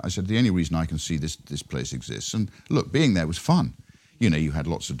day there, I said the only reason I can see this place exists, and look, being there was fun. You had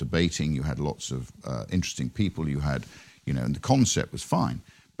lots of debating, you had lots of interesting people, you had, and the concept was fine.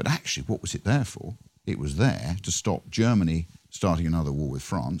 But actually, what was it there for? It was there to stop Germany starting another war with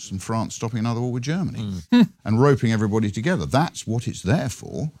France and France stopping another war with Germany and roping everybody together. That's what it's there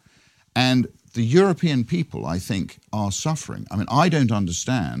for. And the European people, I think, are suffering. I mean, I don't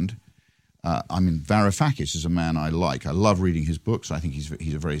understand. Varoufakis is a man I like. I love reading his books. I think he's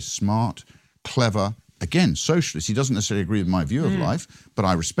a very smart, clever, again, socialist. He doesn't necessarily agree with my view of life, but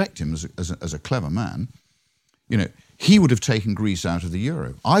I respect him as a clever man. He would have taken Greece out of the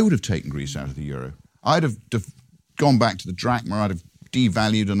euro. I would have taken Greece out of the euro. I'd have gone back to the drachma. I'd have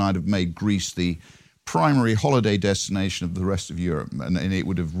devalued and I'd have made Greece the primary holiday destination of the rest of Europe, and it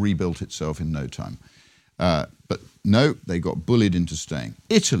would have rebuilt itself in no time. But no, they got bullied into staying.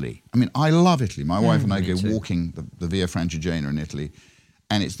 Italy. I mean, I love Italy. My wife and I go walking the Via Francigena in Italy,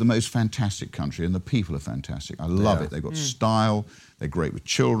 and it's the most fantastic country, and the people are fantastic. I love it. They've got style. They're great with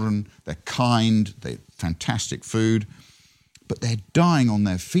children. They're kind. They're fantastic food. But they're dying on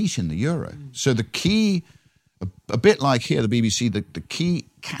their feet in the euro. So the key, a bit like here, the BBC, the key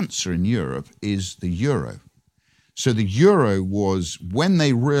cancer in Europe is the euro. So the euro was, when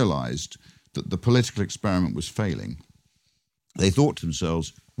they realised that the political experiment was failing, they thought to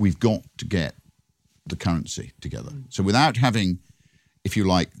themselves, we've got to get the currency together. So without having, if you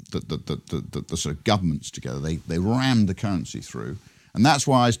like, the sort of governments together, they rammed the currency through. And that's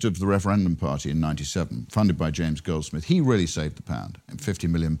why I stood for the referendum party in 97, funded by James Goldsmith. He really saved the pound. And £50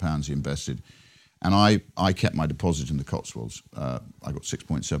 million he invested. And I kept my deposit in the Cotswolds. I got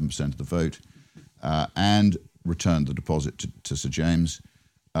 6.7% of the vote and returned the deposit to Sir James.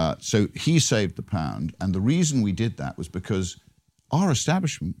 So he saved the pound. And the reason we did that was because our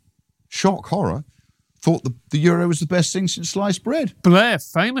establishment, shock horror, thought the euro was the best thing since sliced bread. Blair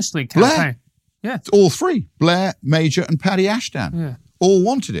famously campaigned. Blair. Yeah. All three, Blair, Major and Paddy Ashdown, all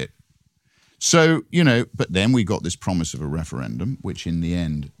wanted it. So, but then we got this promise of a referendum, which in the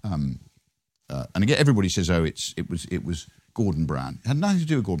end, and again, everybody says, it was Gordon Brown. It had nothing to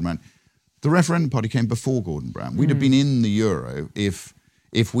do with Gordon Brown. The referendum party came before Gordon Brown. We'd have been in the euro if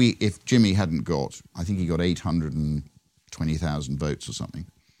Jimmy hadn't got, I think he got 820,000 votes or something.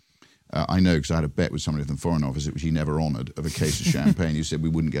 I know because I had a bet with somebody from the Foreign Office, which he never honoured, of a case of champagne. He said we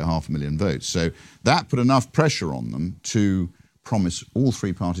wouldn't get 500,000 votes. So that put enough pressure on them to promise, all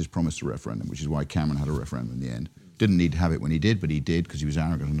three parties promised a referendum, which is why Cameron had a referendum in the end. Didn't need to have it when he did, but he did because he was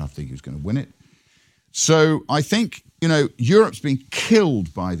arrogant enough to think he was going to win it. So I think, Europe's being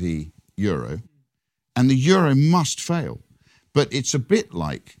killed by the euro, and the euro must fail. But it's a bit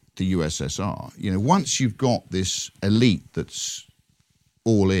like the USSR. Once you've got this elite that's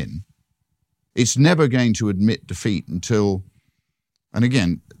all in, it's never going to admit defeat until, and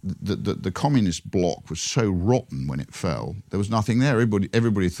again, the communist bloc was so rotten when it fell, there was nothing there.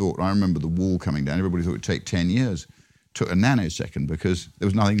 Everybody thought, I remember the wall coming down, everybody thought it would take 10 years. It took a nanosecond because there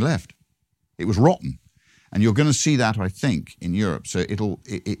was nothing left. It was rotten. And you're going to see that, I think, in Europe. So it'll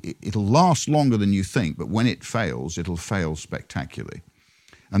last longer than you think, but when it fails, it'll fail spectacularly.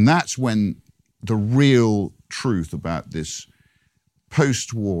 And that's when the real truth about this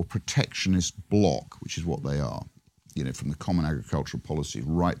post-war protectionist bloc, which is what they are, from the Common Agricultural Policy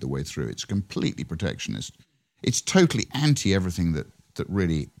right the way through. It's completely protectionist. It's totally anti-everything that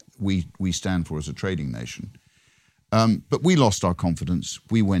really we stand for as a trading nation. But we lost our confidence.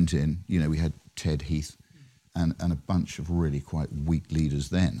 We went in, we had Ted Heath and a bunch of really quite weak leaders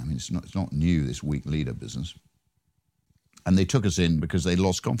then. I mean, it's not new, this weak leader business. And they took us in because they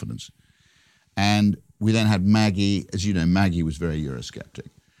lost confidence. And we then had Maggie. As you know, Maggie was very Eurosceptic.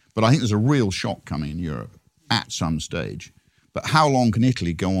 But I think there's a real shock coming in Europe at some stage. But how long can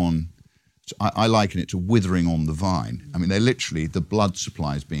Italy go on? I liken it to withering on the vine. I mean, they're literally, the blood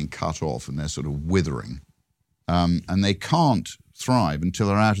supply is being cut off and they're sort of withering. And they can't thrive until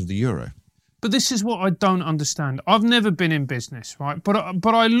they're out of the euro. But this is what I don't understand. I've never been in business, right? But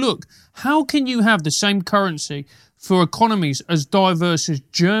I look, how can you have the same currency for economies as diverse as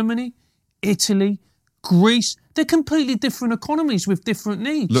Germany, Italy, Greece? They're completely different economies with different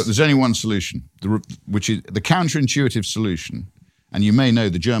needs. Look, there's only one solution, which is the counterintuitive solution. And you may know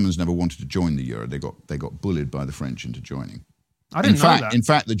the Germans never wanted to join the euro. They got bullied by the French into joining. I didn't know that. In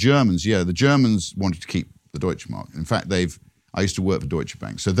fact, the Germans wanted to keep the Deutschmark. In fact, I used to work for Deutsche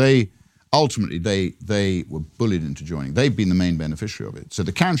Bank. So ultimately, they were bullied into joining. They've been the main beneficiary of it. So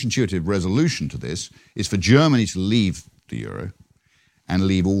the counterintuitive resolution to this is for Germany to leave the euro and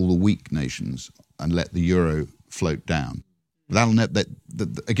leave all the weak nations and let the euro float down.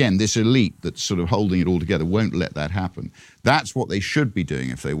 Again, this elite that's sort of holding it all together won't let that happen. That's what they should be doing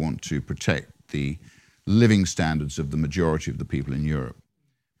if they want to protect the living standards of the majority of the people in Europe.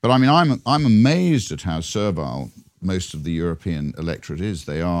 But I mean, I'm amazed at how servile most of the European electorate is.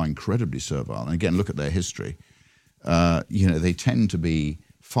 They are incredibly servile. And again, look at their history. They tend to be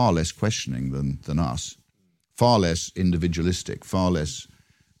far less questioning than us, far less individualistic, far less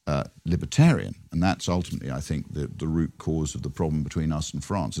libertarian. And that's ultimately, I think, the root cause of the problem between us and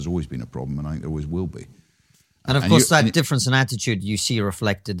France. There's always been a problem, and I think there always will be. And of course, that difference in attitude you see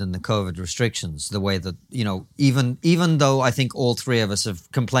reflected in the COVID restrictions, the way that, even though I think all three of us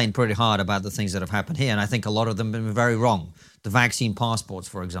have complained pretty hard about the things that have happened here, and I think a lot of them have been very wrong. The vaccine passports,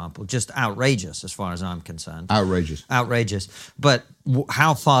 for example, just outrageous as far as I'm concerned. Outrageous. But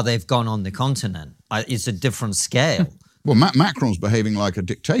how far they've gone on the continent is a different scale. Well, Macron's behaving like a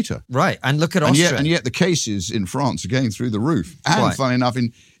dictator. Right, and look at Austria. And yet the cases in France are going through the roof. And funnily enough,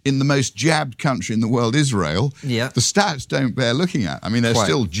 in the most jabbed country in the world, Israel, the stats don't bear looking at. I mean, they're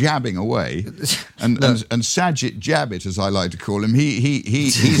still jabbing away. And Sajid Jabbit, as I like to call him,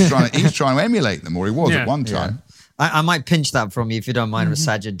 he's trying to emulate them, or he was at one time. I might pinch that from you if you don't mind, with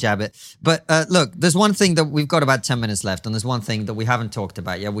Sajid Jabbit. But look, there's one thing that we've got about 10 minutes left, and there's one thing that we haven't talked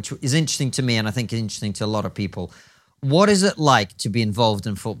about yet, which is interesting to me, and I think interesting to a lot of people. What is it like to be involved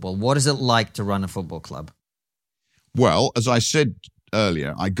in football? What is it like to run a football club? Well, as I said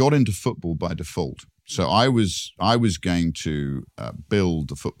earlier, I got into football by default. So I was going to build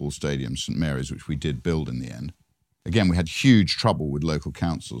the football stadium, St Mary's, which we did build in the end. Again, we had huge trouble with local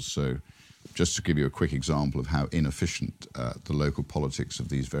councils. So just to give you a quick example of how inefficient the local politics of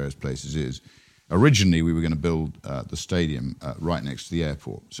these various places is, originally we were going to build the stadium right next to the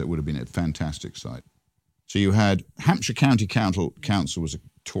airport. So it would have been a fantastic site. So you had Hampshire County Council was a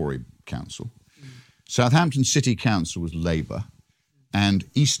Tory council. Southampton City Council was Labour. And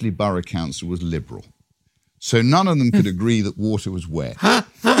Eastleigh Borough Council was Liberal. So none of them could agree that water was wet.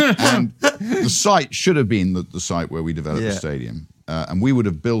 And the site should have been the site where we developed the stadium. And we would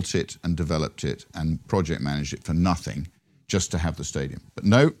have built it and developed it and project managed it for nothing, just to have the stadium. But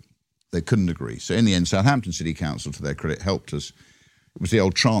no, they couldn't agree. So in the end, Southampton City Council, to their credit, helped us. It was the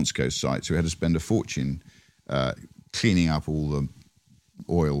old Transcoast site, so we had to spend a fortune cleaning up all the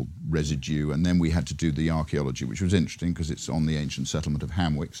oil residue, and then we had to do the archaeology, which was interesting because it's on the ancient settlement of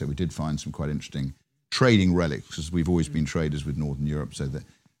Hamwick, so we did find some quite interesting trading relics, because we've always been traders with Northern Europe, so that it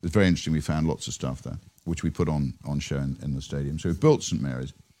was very interesting. We found lots of stuff there, which we put on show in the stadium. So we built St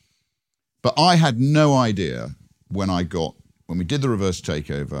Mary's. But I had no idea when we did the reverse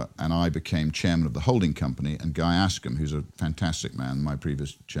takeover and I became chairman of the holding company, and Guy Askham, who's a fantastic man, my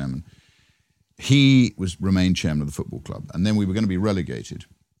previous chairman, he remained chairman of the football club. And then we were going to be relegated.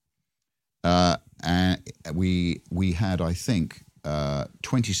 And we had, I think,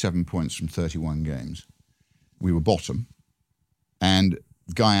 27 points from 31 games. We were bottom. And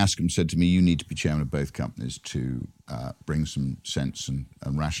Guy Askham said to me, you need to be chairman of both companies to bring some sense and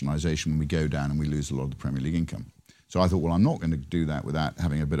rationalisation when we go down and we lose a lot of the Premier League income. So I thought, well, I'm not going to do that without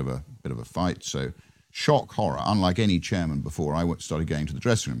having a bit of a fight. So shock, horror, unlike any chairman before, I started going to the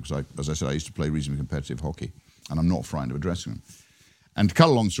dressing room because, as I said, I used to play reasonably competitive hockey, and I'm not frightened of a dressing room. And to cut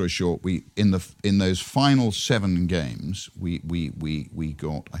a long story short, in those final 7 games, we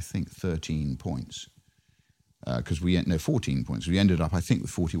got, I think, 13 points. 14 points. We ended up, I think,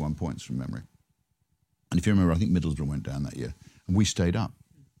 with 41 points from memory. And if you remember, I think Middlesbrough went down that year, and we stayed up.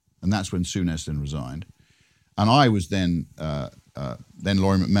 And that's when Souness then resigned. And I was then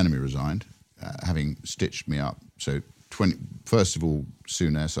Laurie McMenemy resigned, having stitched me up. So first of all,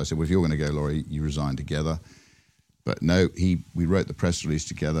 Souness, I said, well, if you're going to go, Laurie, you resign together. But no, we wrote the press release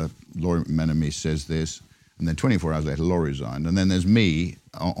together. Laurie McMenemy says this. And then 24 hours later, Laurie resigned. And then there's me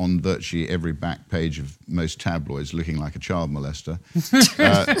on virtually every back page of most tabloids looking like a child molester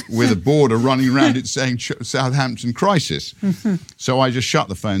with a border running around it saying Southampton crisis. So I just shut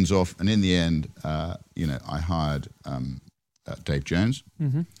the phones off. And in the end, I hired Dave Jones.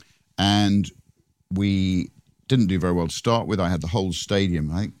 Mm-hmm. And we didn't do very well to start with. I had the whole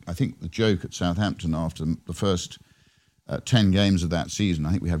stadium. I think the joke at Southampton after the first 10 games of that season,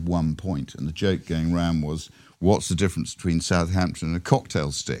 I think we had 1 point. And the joke going round was, what's the difference between Southampton and a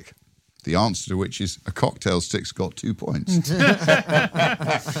cocktail stick? The answer to which is a cocktail stick's got 2 points. So,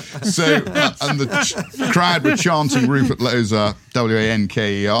 and the crowd were chanting Rupert Lowe's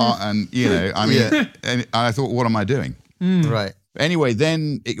W-A-N-K-E-R. And, and I thought, what am I doing? Right. Anyway,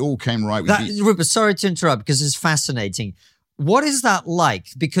 then it all came right. Rupert, sorry to interrupt because it's fascinating. What is that like?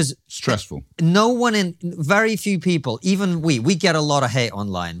 Because Stressful. very few people, even we get a lot of hate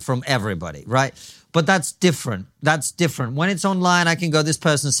online from everybody, right? But that's different. That's different. When it's online, I can go, this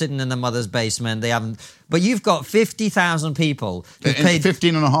person's sitting in their mother's basement. They haven't. But you've got 50,000 people who paid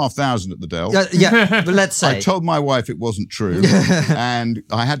 15,500 at the Dell. Yeah, but let's say I told my wife it wasn't true, and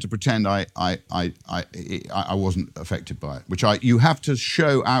I had to pretend I wasn't affected by it. Which you have to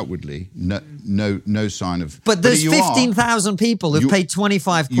show outwardly no sign of. But there's 15,000 people who've paid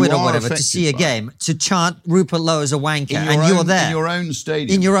 25 quid or whatever to see a game, to chant Rupert Lowe as a wanker, and you're there in your own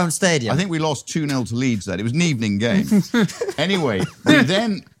stadium. In your own stadium. I think we lost 2-0 to Leeds. That it was an evening game. Anyway,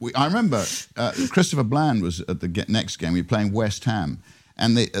 I remember Christopher Bland was at the next game. We were playing West Ham,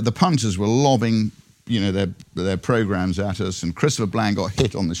 and the punters were lobbing, their programs at us, and Christopher Bland got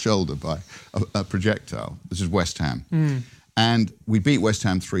hit on the shoulder by a projectile. This is West Ham. And we beat West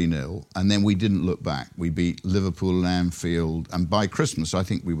Ham 3-0, and then we didn't look back. We beat Liverpool and Anfield, and by Christmas, I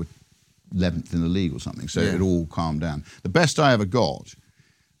think we were 11th in the league or something, so it all calmed down. The best I ever got,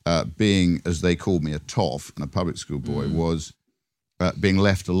 being, as they called me, a toff and a public school boy, was being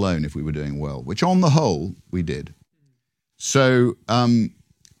left alone if we were doing well, which on the whole, we did. So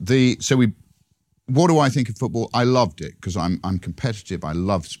what do I think of football? I loved it because I'm competitive. I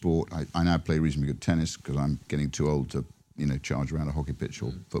love sport. I now play reasonably good tennis because I'm getting too old to, charge around a hockey pitch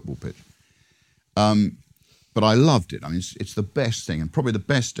or football pitch. But I loved it. I mean, it's the best thing. And probably the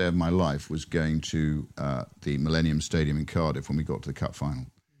best day of my life was going to the Millennium Stadium in Cardiff when we got to the cup final.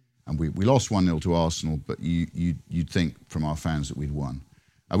 And we lost 1-0 to Arsenal, but you'd think from our fans that we'd won.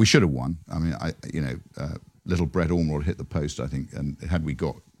 We should have won. I mean, little Brett Ormerod hit the post, I think, and had we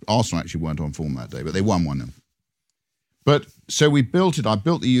got... Arsenal actually weren't on form that day, but they won 1-0. But so we built it. I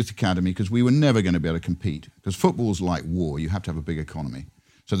built the youth academy because we were never going to be able to compete. Because football's like war. You have to have a big economy.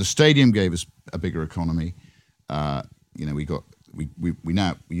 So the stadium gave us a bigger economy. We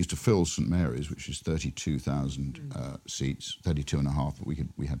used to fill St Mary's, which is 32,000 seats, 32 and a half. But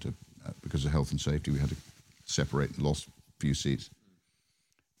we had to, because of health and safety, we had to separate and lost a few seats.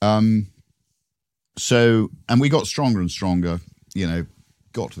 And we got stronger and stronger.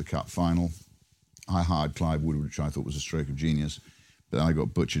 Got to the cup final. I hired Clive Woodward, which I thought was a stroke of genius, but then I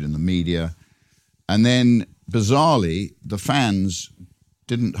got butchered in the media. And then, bizarrely, the fans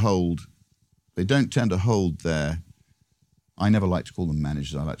they don't tend to hold their... I never like to call them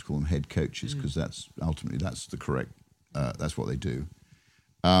managers. I like to call them head coaches because that's the correct, that's what they do.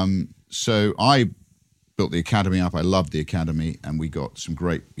 So I built the academy up. I loved the academy, and we got some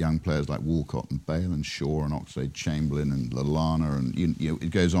great young players like Walcott and Bale and Shaw and Oxlade-Chamberlain and Lallana, and it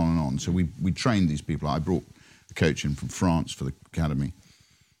goes on and on. So we trained these people. I brought the coach in from France for the academy.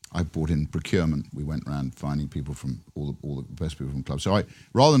 I brought in procurement. We went around finding people from all the best people from clubs. So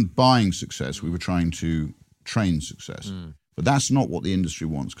rather than buying success, we were trying to train success. But that's not what the industry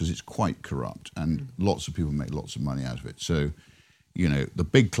wants because it's quite corrupt and lots of people make lots of money out of it. So, the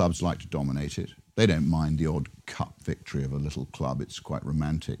big clubs like to dominate it. They don't mind the odd cup victory of a little club. It's quite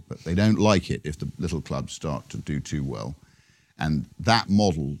romantic, but they don't like it if the little clubs start to do too well. And that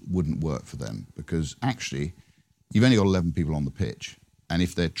model wouldn't work for them because actually you've only got 11 people on the pitch. And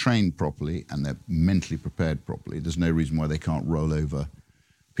if they're trained properly and they're mentally prepared properly, there's no reason why they can't roll over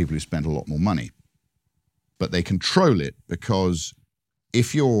people who spent a lot more money. But they control it because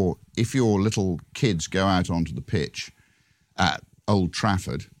if your little kids go out onto the pitch at Old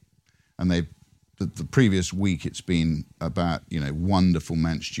Trafford and the previous week it's been about, wonderful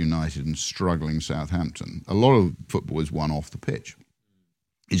Manchester United and struggling Southampton, a lot of football is won off the pitch.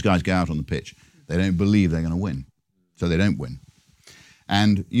 These guys go out on the pitch. They don't believe they're going to win, so they don't win.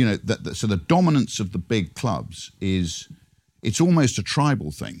 And, so the dominance of the big clubs it's almost a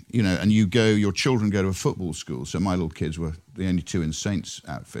tribal thing, and your children go to a football school. So my little kids were the only two in Saints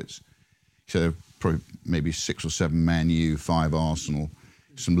outfits. So probably maybe 6 or 7 Man U, 5 Arsenal,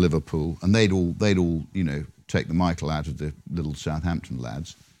 some Liverpool, and they'd all take the Michael out of the little Southampton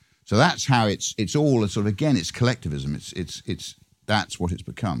lads. So that's how it's all a sort of, again, it's collectivism. It's that's what it's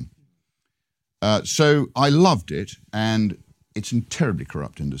become. So I loved it, and it's a terribly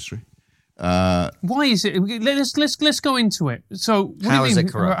corrupt industry. Why is it? Let's go into it. So how is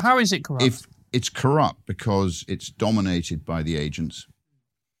it corrupt? How is it corrupt? It's corrupt because it's dominated by the agents.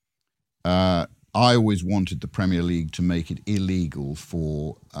 I always wanted the Premier League to make it illegal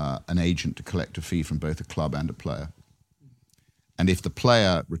for an agent to collect a fee from both a club and a player. And if the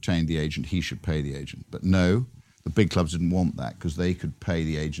player retained the agent, he should pay the agent. But no, the big clubs didn't want that because they could pay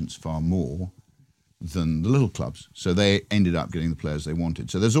the agents far more than the little clubs. So they ended up getting the players they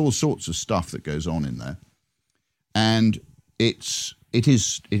wanted. So there's all sorts of stuff that goes on in there. And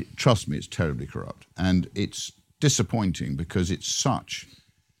trust me, it's terribly corrupt. And it's disappointing because it's such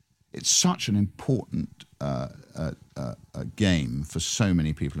an important game for so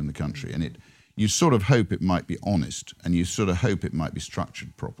many people in the country, and you sort of hope it might be honest, and you sort of hope it might be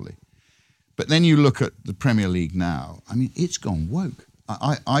structured properly. But then you look at the Premier League now. I mean, it's gone woke.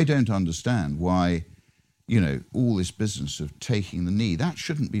 I don't understand why, all this business of taking the knee, that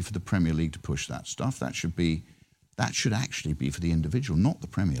shouldn't be for the Premier League to push that stuff. That should actually be for the individual, not the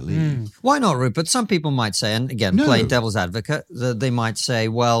Premier League. Why not, Rupert? Some people might say, and again, playing devil's advocate, they might say,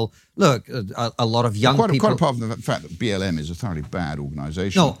 well, look, a lot of young people... Quite apart from the fact that BLM is a thoroughly bad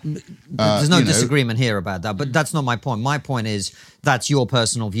organisation. No, there's no disagreement here about that, but that's not my point. My point is that's your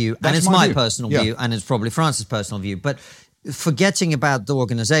personal view, and it's my personal view, and it's probably France's personal view. But forgetting about the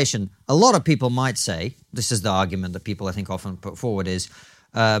organisation, a lot of people might say, this is the argument that people I think often put forward, is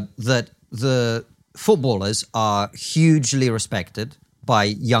that the footballers are hugely respected by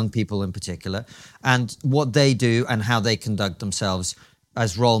young people in particular, and what they do and how they conduct themselves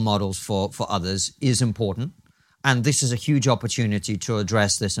as role models for others is important. And this is a huge opportunity to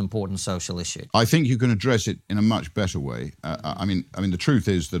address this important social issue. I think you can address it in a much better way. I mean, the truth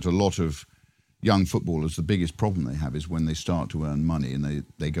is that a lot of young footballers, the biggest problem they have is when they start to earn money and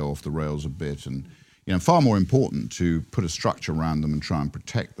they go off the rails a bit. And far more important to put a structure around them and try and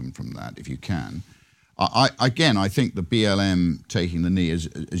protect them from that if you can. I think the BLM taking the knee,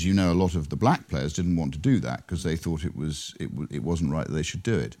 as you know, a lot of the black players didn't want to do that because they thought it wasn't right that they should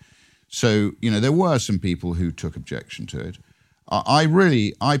do it. So, there were some people who took objection to it.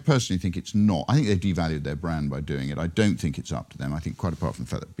 I personally think it's not. I think they devalued their brand by doing it. I don't think it's up to them. I think quite apart from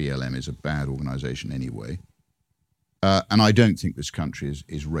the fact that BLM is a bad organisation anyway. And I don't think this country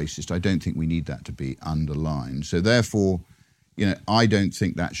is racist. I don't think we need that to be underlined. So therefore, I don't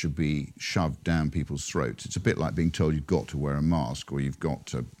think that should be shoved down people's throats. It's a bit like being told you've got to wear a mask or you've got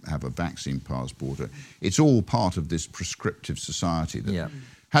to have a vaccine passport. It's all part of this prescriptive society that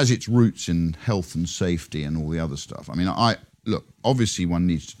has its roots in health and safety and all the other stuff. I mean, look, obviously one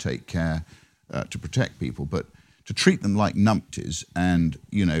needs to take care to protect people, but to treat them like numpties and,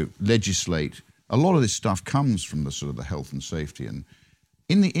 legislate, a lot of this stuff comes from the sort of the health and safety. And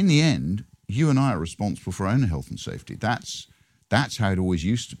in the end, you and I are responsible for our own health and safety. That's how it always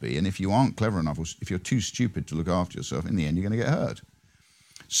used to be. And if you aren't clever enough, or if you're too stupid to look after yourself, in the end, you're going to get hurt.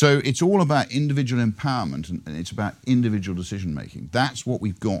 So it's all about individual empowerment and it's about individual decision-making. That's what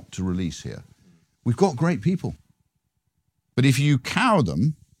we've got to release here. We've got great people. But if you cow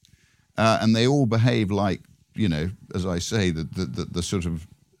them and they all behave like, as I say, the sort of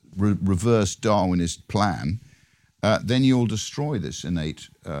reverse Darwinist plan, then you'll destroy this innate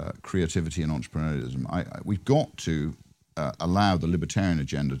creativity and entrepreneurialism. We've got to allow the libertarian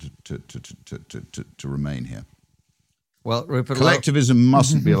agenda to remain here. Well, Rupert, collectivism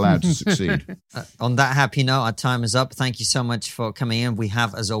mustn't be allowed to succeed. On that happy note, our time is up. Thank you so much for coming in. We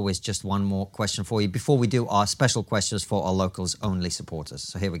have, as always, just one more question for you before we do our special questions for our locals only supporters.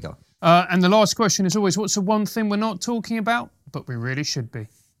 So here we go. And the last question is always, what's the one thing we're not talking about, but we really should be?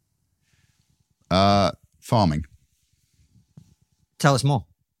 Farming. Tell us more.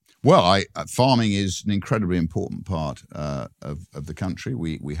 Well, farming is an incredibly important part of the country.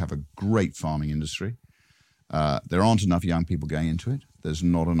 We have a great farming industry. There aren't enough young people going into it. There's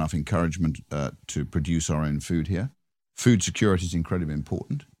not enough encouragement to produce our own food here. Food security is incredibly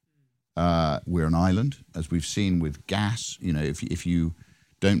important. We're an island, as we've seen with gas. If you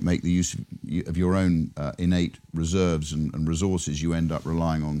don't make the use of your own innate reserves and resources, you end up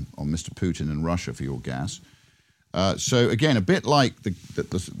relying on Mr. Putin and Russia for your gas. So again, a bit like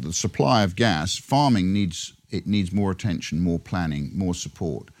the supply of gas, farming needs more attention, more planning, more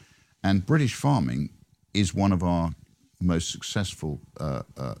support. And British farming is one of our most successful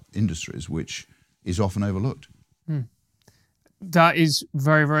industries, which is often overlooked. That is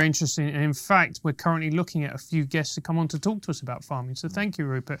very, very interesting. And in fact, we're currently looking at a few guests to come on to talk to us about farming. So thank you,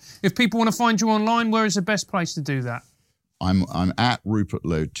 Rupert. If people want to find you online, where is the best place to do that? I'm at Rupert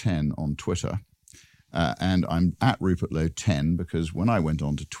Lowe 10 on Twitter. And I'm at Rupert Lowe 10 because when I went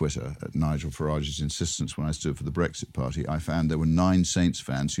on to Twitter at Nigel Farage's insistence when I stood for the Brexit Party, I found there were 9 Saints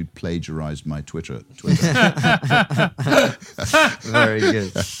fans who'd plagiarised my Twitter. Very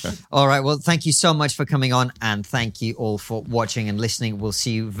good. All right, well, thank you so much for coming on, and thank you all for watching and listening. We'll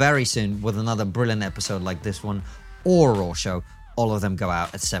see you very soon with another brilliant episode like this one or a Raw show. All of them go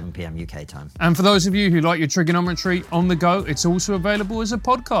out at 7 p.m. UK time. And for those of you who like your trigonometry on the go, it's also available as a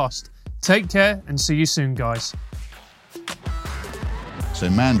podcast. Take care and see you soon, guys. So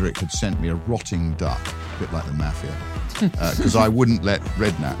Mandrick had sent me a rotting duck, a bit like the mafia, because I wouldn't let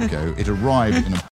Redknapp go. It arrived in a